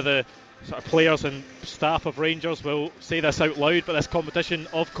them. None of the sort of players and staff of Rangers will say this out loud, but this competition,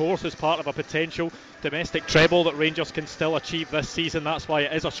 of course, is part of a potential domestic treble that Rangers can still achieve this season. That's why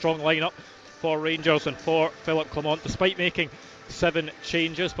it is a strong lineup for Rangers and for Philip Clement, despite making 7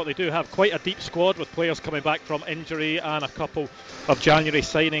 changes, but they do have quite a deep squad with players coming back from injury and a couple of January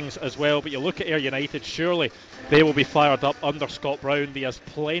signings as well. But you look at Ayr United, surely they will be fired up under Scott Brown. He has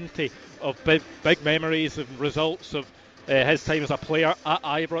plenty of big memories and results of his time as a player at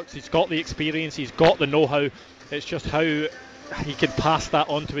Ibrox. He's got the experience, he's got the know-how. It's just how he can pass that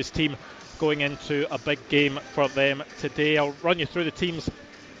on to his team going into a big game for them today. I'll run you through the teams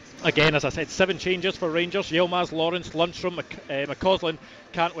again. As I said, 7 changes for Rangers: Yilmaz, Lawrence, Lundstrom, McCausland,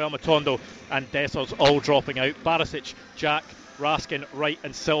 Cantwell, Matondo and Dessers all dropping out. Barisic, Jack, Raskin, Wright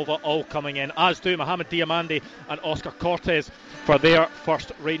and Silva all coming in, as do Mohamed Diamande and Oscar Cortez for their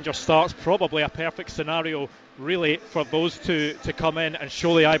first Rangers starts. Probably a perfect scenario really for those two to come in and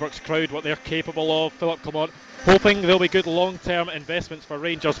show the Ibrox crowd what they're capable of. Philip Clement hoping they'll be good long-term investments for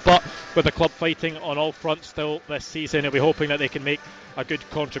Rangers, but with the club fighting on all fronts still this season, he'll be hoping that they can make a good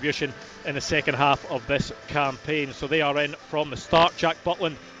contribution in the second half of this campaign. So they are in from the start. Jack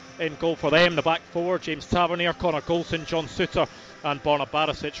Butland in goal for them. The back four: James Tavernier, Connor Golson, John Suter and Borna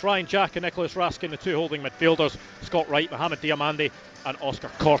Barisic. Ryan Jack and Nicholas Raskin, the two holding midfielders. Scott Wright, Mohamed Diamande and Oscar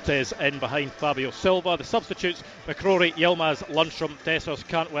Cortez in behind Fabio Silva. The substitutes: McCrory, Yilmaz, Lundstrom, Dessers,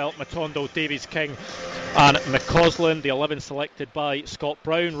 Cantwell, Matondo, Davies King and McCausland. The 11 selected by Scott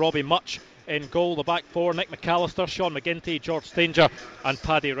Brown. Robbie Much in goal. The back four: Nick McAllister, Sean McGinty, George Stanger and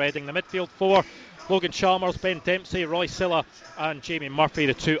Paddy Redding. The midfield four: Logan Chalmers, Ben Dempsey, Roy Silla and Jamie Murphy.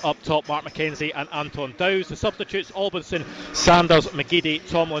 The two up top: Mark McKenzie and Anton Dowes. The substitutes: Albinson, Sanders, McGeady,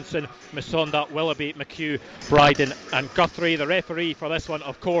 Tomlinson, Musonda, Willoughby, McHugh, Bryden and Guthrie. The referee for this one,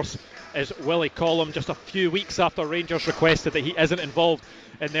 of course, is Willie Collum. Just a few weeks after Rangers requested that he isn't involved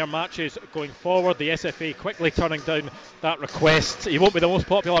in their matches going forward, the SFA quickly turning down that request. He won't be the most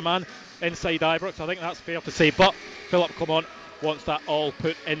popular man inside Ibrox, I think that's fair to say, but Philip Clement wants that all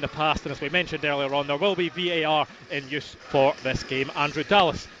put in the past, and as we mentioned earlier on, there will be VAR in use for this game. Andrew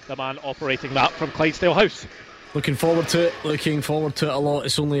Dallas, the man operating that from Clydesdale House. Looking forward to it a lot.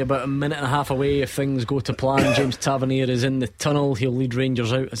 It's only about a minute and a half away if things go to plan. James Tavernier is in the tunnel. He'll lead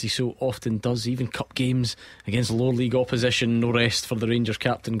Rangers out, as he so often does, even cup games against lower league opposition. No rest for the Rangers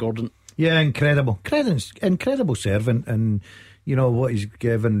captain, Gordon. Yeah, incredible servant, and you know what he's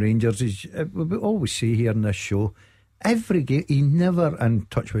given Rangers is, we always say here in this show, every game he never, and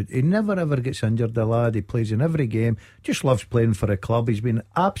touchwood, he never ever gets injured. The lad, he plays in every game, just loves playing for a club. He's been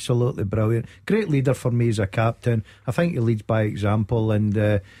absolutely brilliant, great leader for me as a captain. I think he leads by example,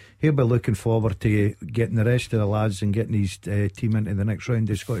 and he'll be looking forward to getting the rest of the lads and getting his team into the next round of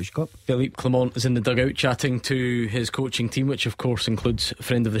the Scottish Cup. Philippe Clement is in the dugout chatting to his coaching team, which of course includes a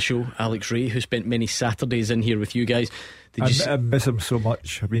friend of the show, Alex Ray, who spent many Saturdays in here with you guys. I miss him so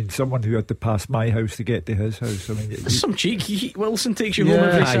much. I mean, someone who had to pass my house to get to his house. I mean, some cheek. Wilson takes you home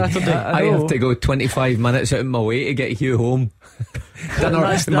every Saturday. I have to go 25 minutes out of my way to get Hugh home.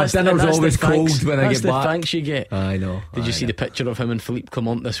 My dinner's always cold when I get back. Thanks you get. I know. Did you see the picture of him and Philippe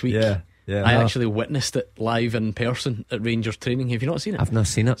Clement this week? Yeah. I actually witnessed it live in person at Rangers training. Have you not seen it? I've not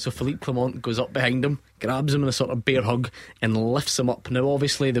seen it. So Philippe Clement goes up behind him, grabs him in a sort of bear hug and lifts him up. Now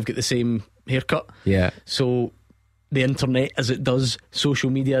obviously they've got the same haircut, so the internet, as it does, social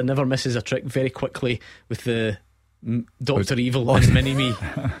media never misses a trick very quickly with the Dr. Evil and Mini-Me,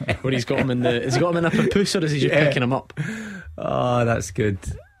 where he's got him in has he got him in a papoose, or is he just picking him up? Oh, that's good.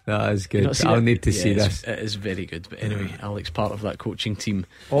 That is good. I'll need to see this. It is very good. But anyway, Alex, part of that coaching team.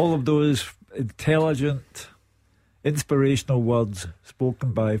 All of those intelligent, inspirational words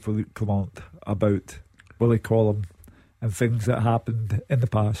spoken by Philippe Clement about Willie Collum and things that happened in the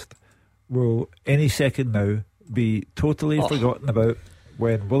past will any second now be totally forgotten about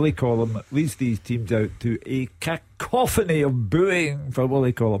when Willie Collum leads these teams out to a cacophony of booing for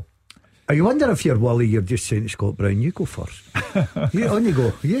Willie Collum. Are you wondering if you're Wally, you're just saying to Scott Brown, you go first. On you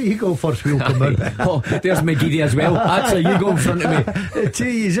go. Yeah, you go first, we'll come in. There's McGeady as well. Actually, you go in front of me.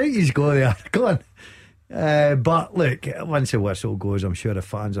 He's go there. Go on. But look, once the whistle goes, I'm sure the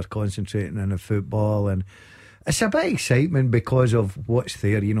fans are concentrating on the football, and it's a bit of excitement because of what's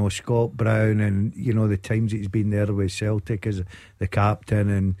there. You know, Scott Brown, and you know the times that he's been there with Celtic as the captain,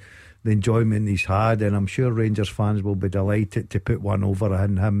 and the enjoyment he's had, and I'm sure Rangers fans will be delighted to put one over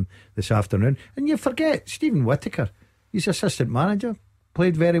on him this afternoon. And you forget Stephen Whittaker, he's assistant manager,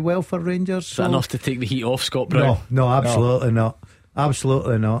 played very well for Rangers. Is that enough to take the heat off Scott Brown? No, absolutely not.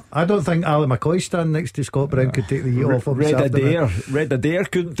 Absolutely not. I don't think Ali McCoy standing next to Scott Brown could take the heat off him. Red Adair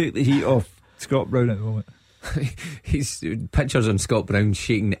couldn't take the heat off Scott Brown at the moment. His pictures on Scott Brown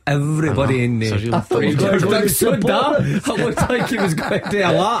shaking everybody in there. I thought he was going to support. It looked like he was going to do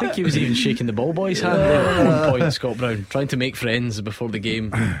a lot. I think he was even shaking the ball boy's hand there at one point. Scott Brown trying to make friends before the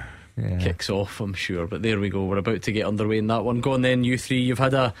game kicks off, I'm sure. But there we go, we're about to get underway in that one. Go on then, you three. You've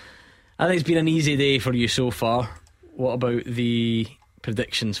had I think it's been an easy day for you so far. What about the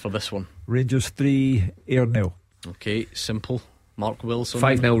predictions for this one? Rangers 3, Ayr 0. Okay, simple. Mark Wilson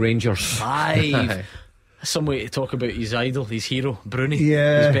 5-0 Rangers. 5. Some way to talk about his idol, his hero, Bruni,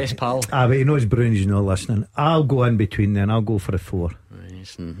 Yeah. his best pal. But he knows Bruni's not listening. I'll go in between then. I'll go for a 4.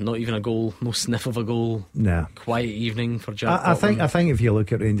 It's not even a goal, no sniff of a goal. Nah. Quiet evening for Jack. I think if you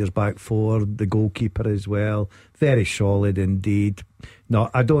look at Rangers back 4, the goalkeeper as well, very solid indeed. No,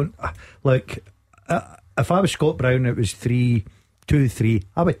 I don't like. If I was Scott Brown, it was 3-2-3.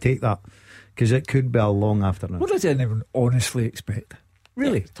 I would take that because it could be a long afternoon. What does anyone honestly expect?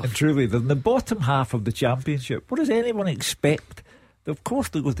 Really and truly, they're in the bottom half of the Championship. What does anyone expect? Of course,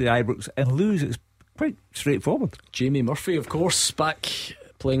 they go to Ibrox and lose. It's quite straightforward. Jamie Murphy, of course, back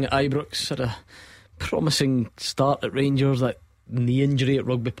playing at Ibrox, had a promising start at Rangers. That knee injury at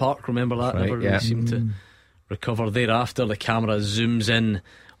Rugby Park, remember that? Right, Never really seemed to recover. Thereafter, the camera zooms in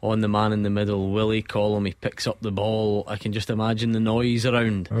on the man in the middle, Willie Collum. He picks up the ball. I can just imagine the noise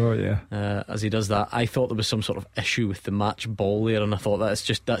around. Oh yeah. As he does that. I thought there was some sort of issue with the match ball there, and I thought that's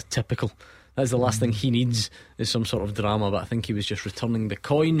typical. That's the last thing he needs, is some sort of drama. But I think he was just returning the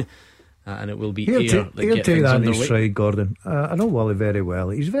coin, and it will be He'll that get take things that in underway. his stride, Gordon. I know Willie very well.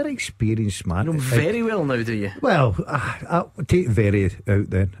 He's a very experienced man. You know him very well now, do you? Well, I'll take very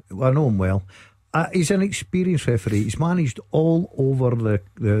out then. I know him well. He's an experienced referee. He's managed all over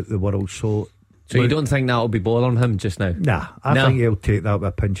the world. So you don't think that'll be bothering him just now? Nah, I think he'll take that with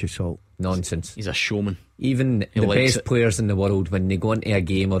a pinch of salt. Nonsense. He's a showman. Even the best players in the world, when they go into a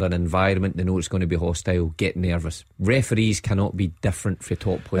game or an environment they know it's going to be hostile, get nervous. Referees cannot be different for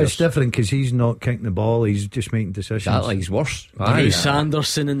top players. It's different because he's not kicking the ball, he's just making decisions. That he's worse. Bruce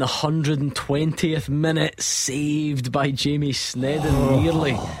Anderson in the 120th minute, saved by Jamie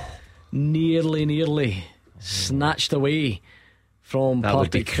Sneddon. Nearly snatched away from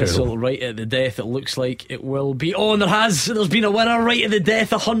Partick Thistle right at the death. It looks like it will be. Oh, and there's been a winner right at the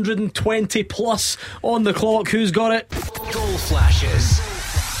death. 120 plus on the clock. Who's got it? Goal flashes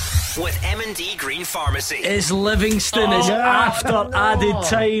with M&D Green Pharmacy. Is Livingston is after added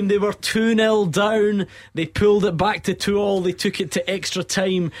time. They were 2-0 down. They pulled it back to 2-2. They took it to extra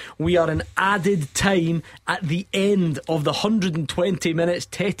time. We are in added time at the end of the 120 minutes.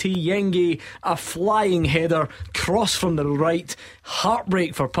 Tete Yengi, a flying header, cross from the right.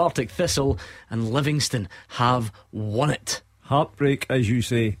 Heartbreak for Partick Thistle, and Livingston have won it. Heartbreak, as you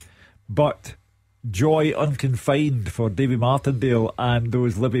say, but joy unconfined for Davy Martindale and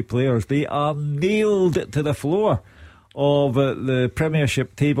those Livy players. They are nailed to the floor of the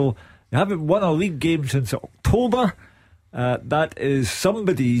Premiership table. They haven't won a league game since October. That is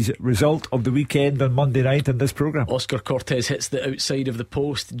somebody's result of the weekend on Monday night in this programme. Oscar Cortez hits the outside of the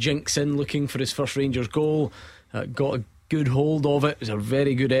post. Jinks in looking for his first Rangers goal. Got a good hold of it. It was a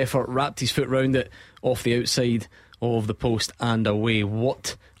very good effort. Wrapped his foot round it off the outside of the post and away.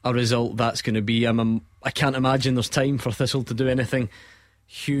 What a result that's going to be. I can't imagine there's time for Thistle to do anything.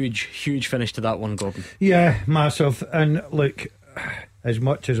 Huge finish to that one, Gordon. Yeah, massive. And look, as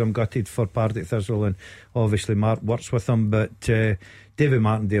much as I'm gutted for Partick Thistle, and obviously Mark works with them, but David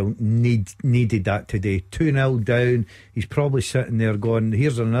Martindale needed that today. 2-0 down. He's probably sitting there going,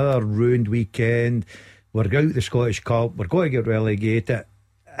 here's another ruined weekend. We're out the Scottish Cup, we're going to get relegated,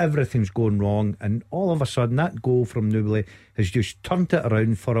 everything's going wrong, and all of a sudden that goal from Newley has just turned it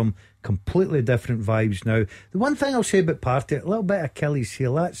around for him. Completely different vibes now. The one thing I'll say about Partick, a little bit of Achilles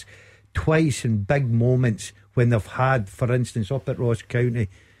heel, that's twice in big moments when they've had, for instance, up at Ross County,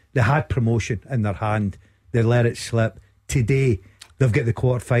 they had promotion in their hand, they let it slip. Today they've got the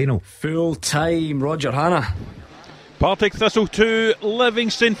quarter final. Full time. Roger Hannah. Partick Thistle 2,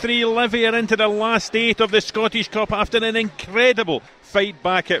 Livingston 3. Livy are into the last 8 of the Scottish Cup after an incredible fight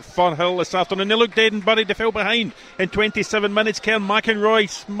back at Firhill this afternoon. They looked dead and buried. They fell behind in 27 minutes. Cairn McInroy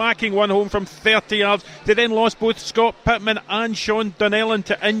smacking one home from 30 yards. They then lost both Scott Pittman and Sean Donnellan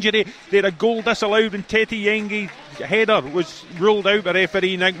to injury. They had a goal disallowed and Tete Yengi's header was ruled out by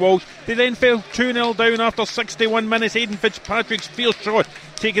referee Nick Walsh. They then fell 2-0 down after 61 minutes. Aidan Fitzpatrick's fierce shot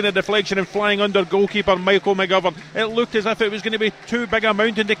taking a deflection and flying under goalkeeper Michael McGovern. It looked as if it was going to be too big a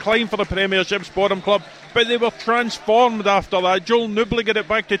mountain to climb for the Premiership's bottom club, but they were transformed after that. Joel Newbley got it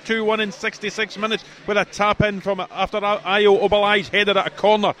back to 2-1 in 66 minutes with a tap in from after Ayo Obalai's header at a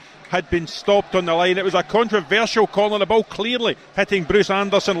corner had been stopped on the line. It was a controversial corner, the ball clearly hitting Bruce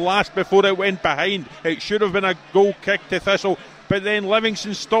Anderson last before it went behind. It should have been a goal kick to Thistle, but then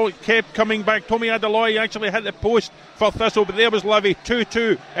Livingston kept coming back. Tommy Adeloye actually hit the post for Thistle, but there was Livy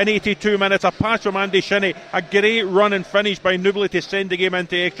 2-2 in 82 minutes. A pass from Andy Shinney, a great run and finish by Newbley to send the game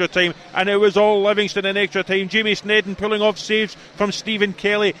into extra time, and it was all Livingston in extra time. Jamie Sneddon pulling off saves from Stephen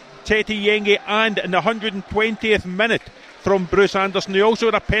Kelly, Tete Yengi, and in the 120th minute from Bruce Anderson. They also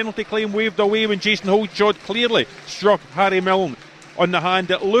had a penalty claim waved away when Jason Holt-Jod clearly struck Harry Milne on the hand.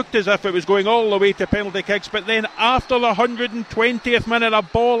 It looked as if it was going all the way to penalty kicks, but then after the 120th minute, a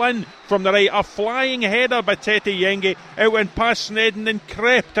ball in from the right, a flying header by Tete Yengi. It went past Snedden and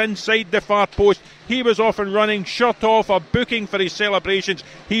crept inside the far post. He was off and running, shirt off, a booking for his celebrations.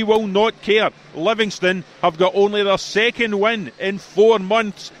 He will not care. Livingston have got only their second win in 4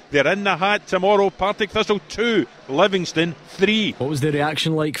 months. They're in the hat tomorrow. Partick Thistle 2, Livingston 3. What was the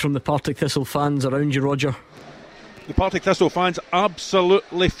reaction like from the Partick Thistle fans around you, Roger? The Partick Thistle fans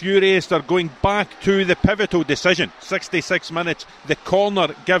absolutely furious. They're going back to the pivotal decision. 66 minutes, the corner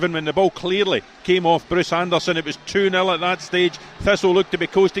given when the ball clearly came off Bruce Anderson. It was 2-0 at that stage. Thistle looked to be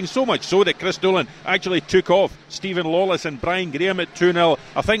coasting, so much so that Chris Doolan actually took off Stephen Lawless and Brian Graham at 2-0.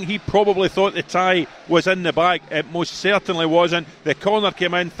 I think he probably thought the tie was in the bag. It most certainly wasn't. The corner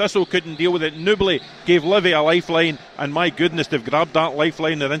came in, Thistle couldn't deal with it. Newbley gave Livy a lifeline, and my goodness, they've grabbed that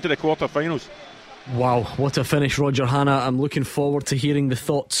lifeline. They're into the quarter-finals. Wow, what a finish, Roger Hanna. I'm looking forward to hearing the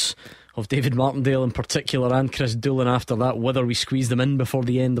thoughts of David Martindale in particular and Chris Doolan after that. Whether we squeeze them in before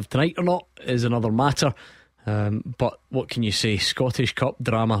the end of tonight or not is another matter. But what can you say? Scottish Cup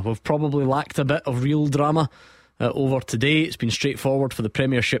drama. We've probably lacked a bit of real drama over today. It's been straightforward for the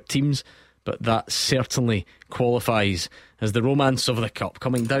Premiership teams, but that certainly qualifies as the romance of the Cup.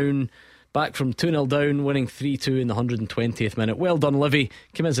 Coming down, back from 2-0 down, winning 3-2 in the 120th minute. Well done, Livy.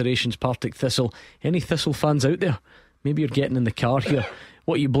 Commiserations, Partick Thistle. Any Thistle fans out there? Maybe you're getting in the car here.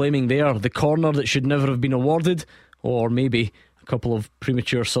 What are you blaming there? The corner that should never have been awarded? Or maybe a couple of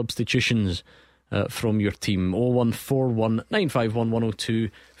premature substitutions from your team? 0141 951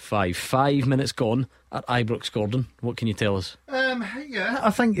 102.5. 5 minutes gone at Ibrox, Gordon. What can you tell us? Yeah,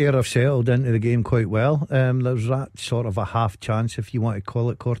 I think Ayr have settled into the game quite well. There's that sort of a half chance, if you want to call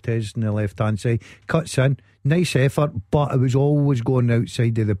it. Cortez on the left hand side cuts in, nice effort, but it was always going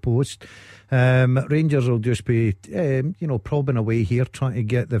outside of the post. Rangers will just be probing away here, trying to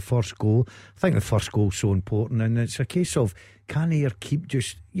get the first goal. I think the first goal is so important, and it's a case of, can Ayr keep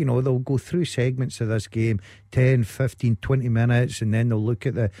just, they'll go through segments of this game, 10, 15, 20 minutes, and then they'll look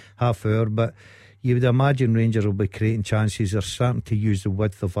at the half hour. But you would imagine Rangers will be creating chances. They're starting to use the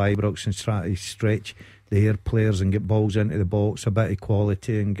width of Ibrox and try to stretch the Ayr players and get balls into the box, a bit of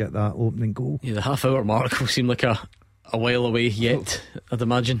quality, and get that opening goal. Yeah, the half hour mark will seem like a while away yet, I'd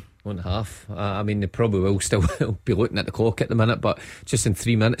imagine. 1.5. I mean, they probably will still be looking at the clock at the minute, but just in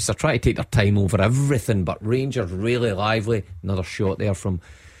 3 minutes they're trying to take their time over everything. But Rangers really lively. Another shot there from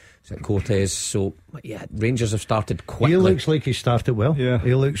Cortez. So yeah, Rangers have started quickly. He looks like he started well. Yeah,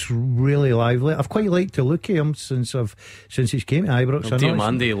 he looks really lively. I've quite liked to look at him since he's came to Ibrox.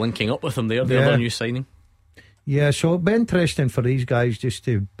 Diomande linking up with him there, the other new signing. Yeah, so it'll be interesting for these guys just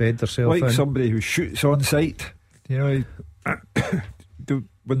to bed themselves in. Like somebody who shoots on sight,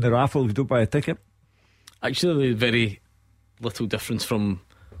 win the raffle, we don't buy a ticket. Actually, very little difference from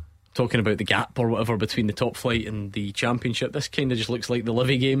talking about the gap or whatever between the top flight and the Championship. This kind of just looks like the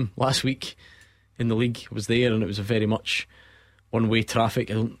Livy game last week in the league was there, and it was a very much one-way traffic.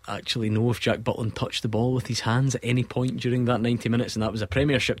 I don't actually know if Jack Butland touched the ball with his hands at any point during that 90 minutes, and that was a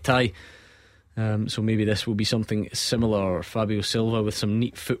Premiership tie. So maybe this will be something similar. Fabio Silva with some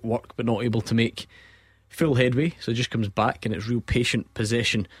neat footwork but not able to make full headway, so it just comes back, and it's real patient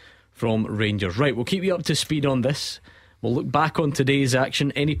possession from Rangers. Right, we'll keep you up to speed on this. We'll look back on today's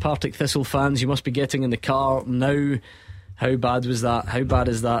action. Any Partick Thistle fans, you must be getting in the car now. How bad was that? How bad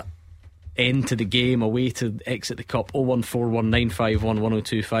is that end to the game, away to exit the Cup? 0141 951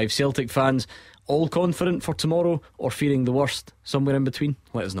 1025. Celtic fans, all confident for tomorrow or fearing the worst? Somewhere in between?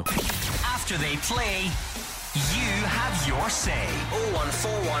 Let us know. After they play, you have your say.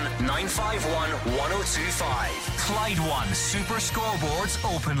 0141 951 1025. Clyde 1 Super Scoreboard's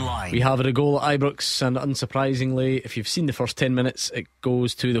open line. We have a goal at Ibrox, and unsurprisingly, if you've seen the first 10 minutes, it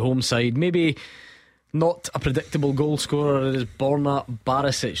goes to the home side. Maybe not a predictable goal scorer. It is Borna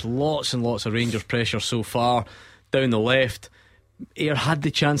Barisic. Lots and lots of Rangers pressure so far down the left. Ayr had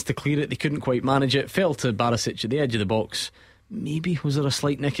the chance to clear it, they couldn't quite manage it. Fell to Barisic at the edge of the box. Maybe was there a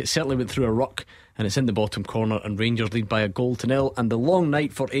slight nick? It certainly went through a ruck, and it's in the bottom corner, and Rangers lead by 1-0, and the long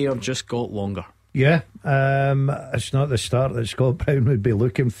night for Ayr just got longer. Yeah, it's not the start that Scott Brown would be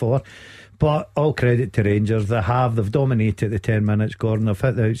looking for, but all credit to Rangers. They've dominated the 10 minutes, Gordon. They've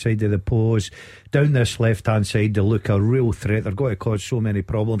hit the outside of the post, down this left hand side. They look a real threat. They're going to cause so many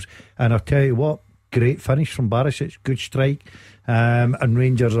problems, and I'll tell you what, great finish from Barisic, good strike, and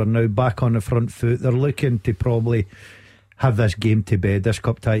Rangers are now back on the front foot. They're looking to probably have this game to bed, this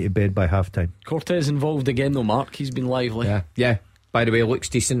cup tie to bed by half time. Cortez involved again though, Mark. He's been lively. Yeah. By the way, looks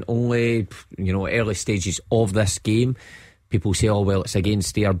decent. Only early stages of this game, people say, oh well, it's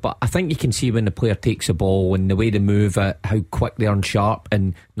against there, but I think you can see when the player takes the ball and the way they move it, how quick they are and sharp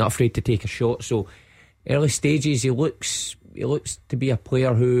and not afraid to take a shot. So early stages, he looks to be a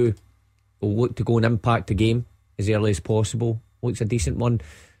player who will look to go and impact the game as early as possible. Looks a decent one,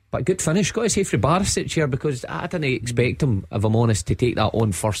 but good finish. Got to say for Barisic here, because I didn't expect him, if I'm honest, to take that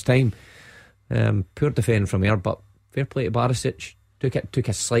on first time. Poor defending from here, but fair play to Barisic. Took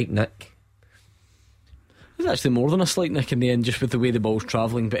a slight nick. It was actually more than a slight nick in the end, just with the way the ball's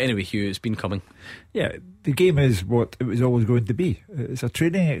travelling. But anyway, Hugh, it's been coming. Yeah, the game is what it was always going to be. It's a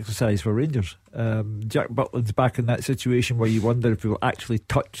training exercise for Rangers. Jack Butland's back in that situation where you wonder if he will actually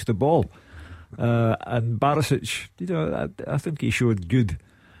touch the ball. And Barisic, I think he showed good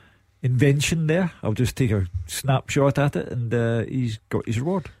invention there. I'll just take a snapshot at it, and he's got his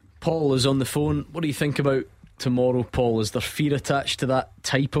reward. Paul is on the phone. What do you think about tomorrow, Paul? Is there fear attached to that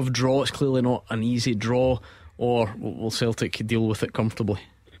type of draw? It's clearly not an easy draw, or will Celtic deal with it comfortably?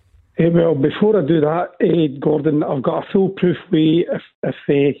 Well, before I do that, Gordon, I've got a foolproof way. If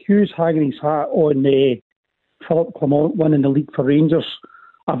Hugh's hanging his hat on Philip Clement winning the league for Rangers,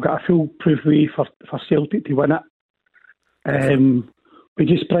 I've got a foolproof way for Celtic to win it. We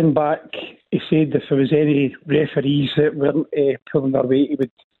just bring back, he said if there was any referees that weren't pulling their weight,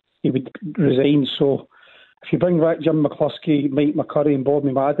 he would resign. So if you bring back Jim McCluskey, Mike McCurry and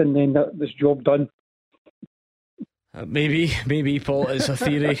Bobby Madden, then this job done. Maybe Paul, it's a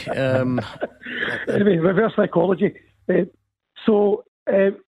theory. Anyway, reverse psychology. So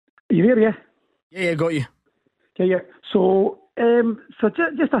you there, yeah? Yeah, got you. Yeah. So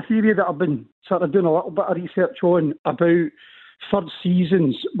just a theory that I've been sort of doing a little bit of research on about third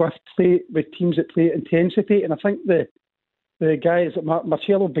seasons with teams that play at intensity, and I think the guy is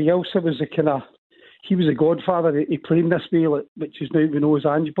Marcelo Bielsa was he was the godfather. He played this way, which is now we know as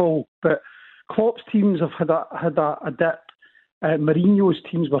Ange Ball. But Klopp's teams have had a dip. Mourinho's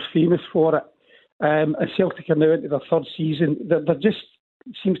teams were famous for it. And Celtic are now into their third season. There just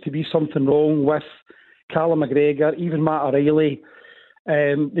seems to be something wrong with Callum McGregor, even Matt O'Reilly.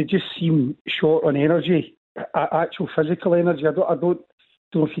 They just seem short on energy, actual physical energy. I don't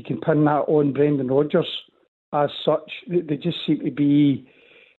know if you can pin that on Brendan Rodgers as such. They just seem to be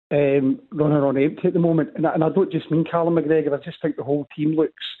running on empty at the moment. And I don't just mean Callum McGregor. I just think the whole team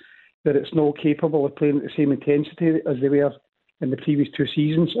looks that it's not capable of playing at the same intensity as they were in the previous two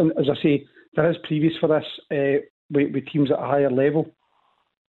seasons. And as I say, there is previous for this with teams at a higher level.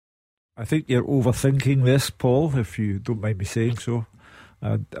 I think you're overthinking this, Paul, if you don't mind me saying so.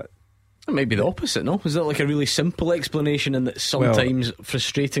 It might be the opposite, no? Is that like a really simple explanation, and that sometimes,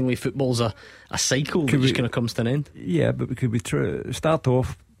 frustratingly, football's a cycle that just kind of comes to an end? Yeah, but we could start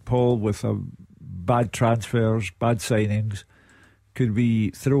off, Paul, with bad transfers, bad signings. Could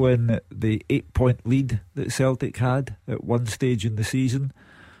we throw in the 8-point lead that Celtic had at one stage in the season?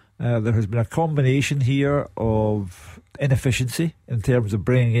 There has been a combination here of inefficiency in terms of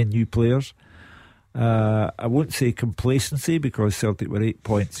bringing in new players. I won't say complacency, because Celtic were 8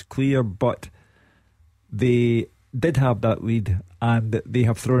 points clear, but they did have that lead and they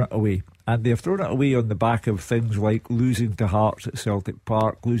have thrown it away. And they have thrown it away on the back of things like losing to Hearts at Celtic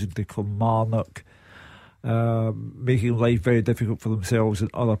Park, losing to Kilmarnock, making life very difficult for themselves in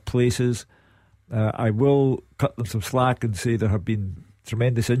other places. I will cut them some slack and say there have been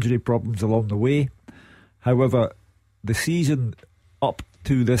tremendous injury problems along the way. However, the season up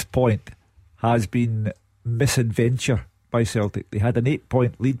to this point has been misadventure by Celtic. They had an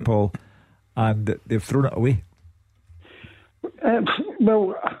 8-point lead, Paul, and they've thrown it away. You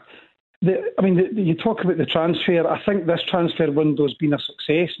talk about the transfer. I think this transfer window has been a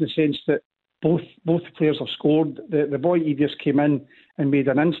success in the sense that both the players have scored. The boy Edius came in and made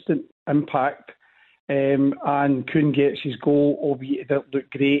an instant impact, and Kuhn gets his goal, albeit it didn't look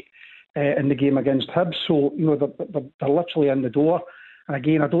great in the game against Hibs. So, they're literally in the door. And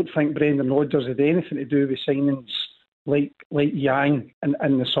again, I don't think Brendan Rodgers had anything to do with signings like Yang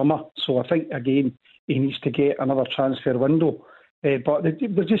in the summer. So I think, again, he needs to get another transfer window. But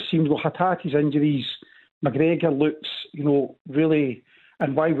there just seems, Hatati's injuries, McGregor looks, really,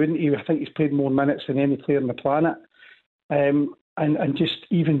 and why wouldn't he? I think he's played more minutes than any player on the planet. And just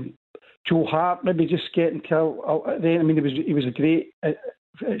even Joe Hart maybe just getting killed. He was a great at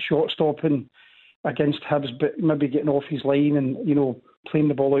shot stopping against Hibs, but maybe getting off his line and, playing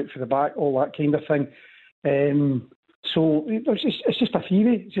the ball out for the back, all that kind of thing. So it's just a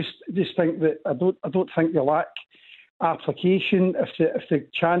theory. Just think that I don't think they lack application. If the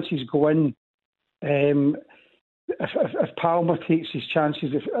chances go in, if Palmer takes his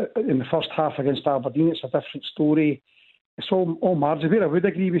chances in the first half against Aberdeen, it's a different story. It's all margin. Where I would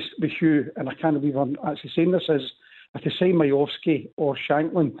agree with you, and I can't believe I'm actually saying this, is if they sign Majowski or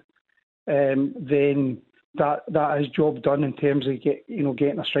Shankland, then that is job done in terms of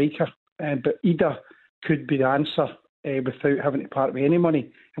getting a striker. But Ida could be the answer without having to part with any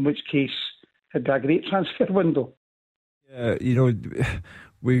money, in which case it'd be a great transfer window.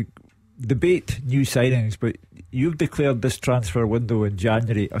 We debate new signings, but you've declared this transfer window in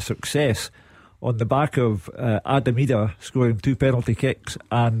January a success on the back of Adam Ida scoring 2 penalty kicks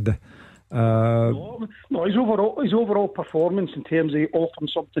and no, his overall performance in terms of offering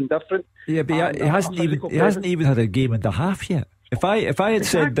something different. Yeah, but he hasn't even had a game and a half yet. If I had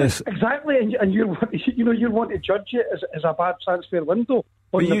said this exactly, and you want to judge it as a bad transfer window.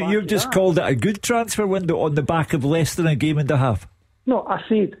 But you've just called it a good transfer window on the back of less than a game and a half. No, I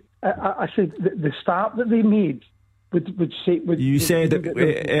said the start that they made would say. You said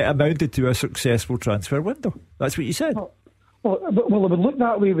it amounted to a successful transfer window. That's what you said. Well, it would look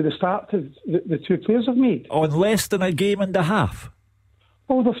that way with the start of the two players have made. On less than a game and a half?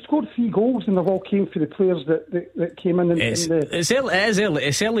 Well, they've scored 3 goals and they've all came for the players that came in.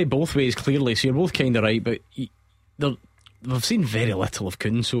 It's early both ways, clearly, so you're both kind of right, but we've seen very little of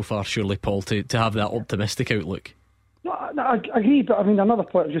Kuhn so far, surely, Paul, to have that optimistic outlook. No, I agree, but I mean, another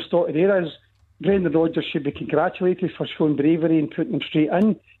point I just thought today is Brendan Rodgers should be congratulated for showing bravery and putting him straight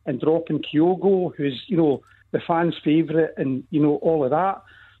in and dropping Kyogo, who's, the fans' favourite, and all of that.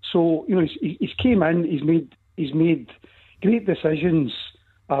 So he's came in, he's made great decisions.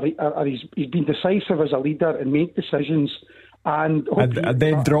 He's been decisive as a leader and made decisions, and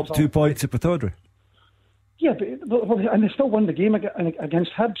then dropped 2 points at Pittodrie. Yeah, but and they still won the game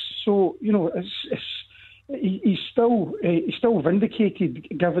against Hibs. So he's still vindicated,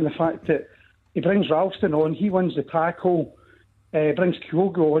 given the fact that he brings Ralston on, he wins the tackle, brings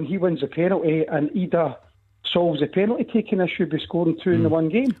Kyogo on, he wins the penalty, and Ida solves the penalty taking issue by scoring 2 in the one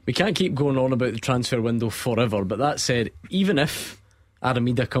game. We can't keep going on about the transfer window forever, but that said, even if Adam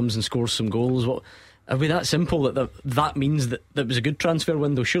Ida comes and scores some goals, are we that simple that means that was a good transfer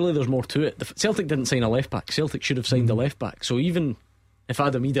window? Surely there's more to it. Celtic didn't sign a left back. Celtic should have signed a left back. So even if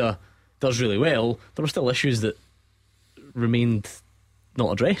Adam Ida does really well, there were still issues that remained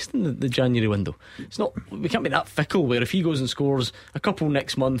not addressed in the January window. We can't be that fickle where if he goes and scores a couple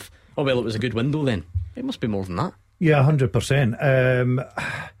next month, it was a good window then. It must be more than that. Yeah, 100%.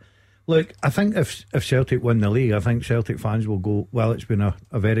 Look, I think if Celtic win the league, I think Celtic fans will go, well, it's been a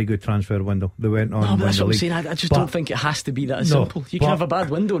very good transfer window. They went on and won the league. Saying. I just don't think it has to be that simple. You can have a bad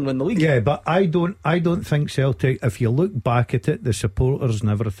window and win the league. Yeah, but I don't think Celtic, if you look back at it, the supporters and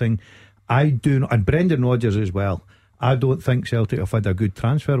everything, and Brendan Rodgers as well, I don't think Celtic have had a good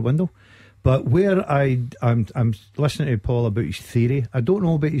transfer window. But where I'm listening to Paul about his theory, I don't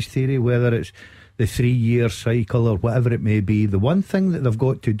know about his theory, whether it's the 3-year cycle or whatever it may be. The one thing that they've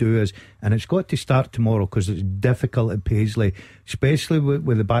got to do is, and it's got to start tomorrow because it's difficult at Paisley, especially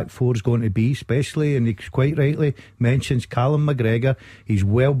with the back four's going to be, especially, and he quite rightly mentions Callum McGregor. He's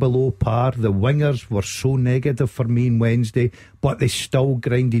well below par. The wingers were so negative for me on Wednesday, but they still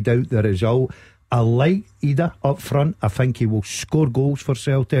grinded out the result. I like Ida up front. I think he will score goals for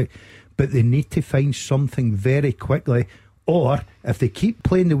Celtic, but they need to find something very quickly, or if they keep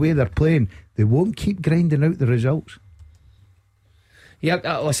playing the way they're playing, they won't keep grinding out the results.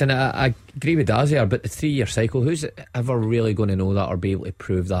 Yeah, listen, I agree with Dalziel, but the 3-year cycle, who's ever really going to know that or be able to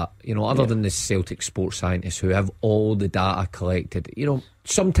prove that? Other than the Celtic sports scientists who have all the data collected.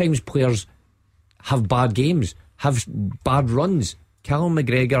 Sometimes players have bad games, have bad runs. Callum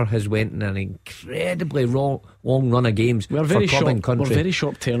McGregor has went in an incredibly long run of games for club and country. We're very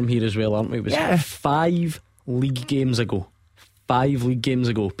short term here as well, aren't we? It was 5 league games ago. 5 league games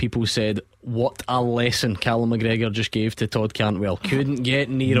ago, people said, what a lesson Callum McGregor just gave to Todd Cantwell. Couldn't get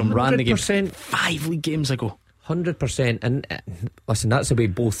near him, ran the game. 5 league games ago. 100%. And listen, that's the way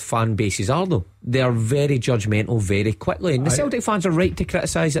both fan bases are, though. They are very judgmental very quickly. And the Celtic fans are right to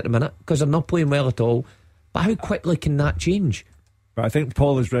criticise at the minute because they're not playing well at all. But how quickly can that change? But I think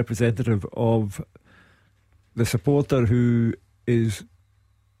Paul is representative of the supporter who is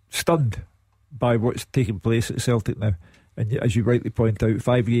stunned by what's taking place at Celtic now. And as you rightly point out,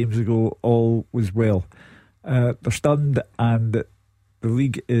 5 games ago all was well. They're stunned, and the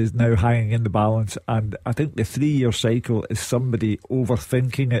league is now hanging in the balance. And I think the 3-year cycle is somebody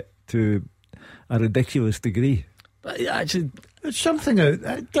overthinking it to a ridiculous degree. But actually, it's something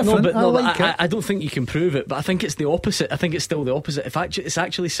different. I don't think you can prove it, but I think it's the opposite. I think it's still the opposite. It's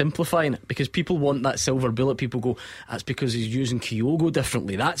actually simplifying it, because people want that silver bullet. People go, that's because he's using Kyogo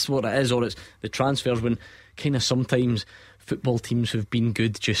differently. That's what it is. Or it's the transfers, when kind of sometimes football teams who've been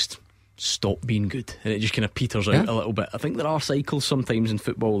good just stop being good, and it just kind of peters out a little bit. I think there are cycles sometimes in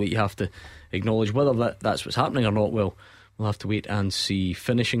football that you have to acknowledge. Whether that's what's happening or not, well, we'll have to wait and see.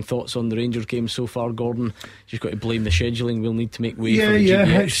 Finishing thoughts on the Rangers game so far, Gordon? Just got to blame the scheduling. We'll need to make way for the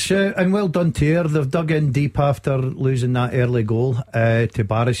GBX. And well done to her. They've dug in deep after losing that early goal to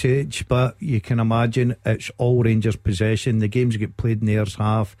Barisic, but you can imagine it's all Rangers possession. The games get played in theirs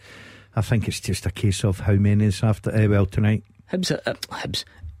half. I think it's just a case of how many is after tonight. Hibs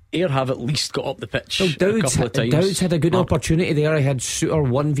Ayr have at least got up the pitch a couple of times. Dowds had a good opportunity there. He had Souttar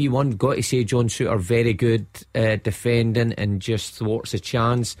 1v1. Got to say, John Souttar very good defending and just thwarts a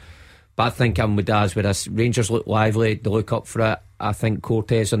chance. But I think I'm with Daz with us. Rangers look lively, they look up for it. I think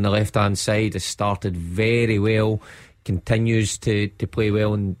Cortez on the left hand side has started very well, continues to play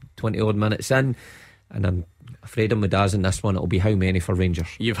well in 20 odd minutes in, and I'm afraid I'm with Daz in this one. It'll be how many for Rangers?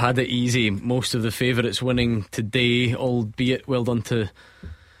 You've had it easy. Most of the favourites winning today, albeit well done to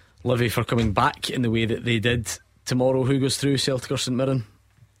Livy for coming back in the way that they did. Tomorrow, who goes through, Celtic or St Mirren?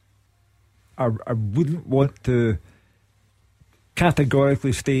 I wouldn't want to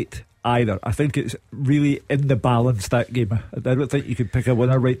categorically state either. I think it's really in the balance, that game. I don't think you could pick a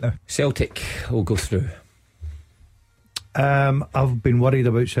winner right now. Celtic will go through. I've been worried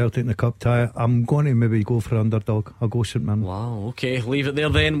about Celtic in the cup tie. I'm going to maybe go for underdog. I'll go St Mirren. Wow, okay, leave it there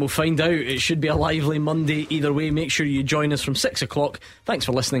then. We'll find out. It should be a lively Monday either way. Make sure you join us from 6 o'clock. Thanks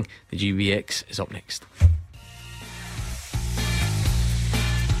for listening. The GBX is up next.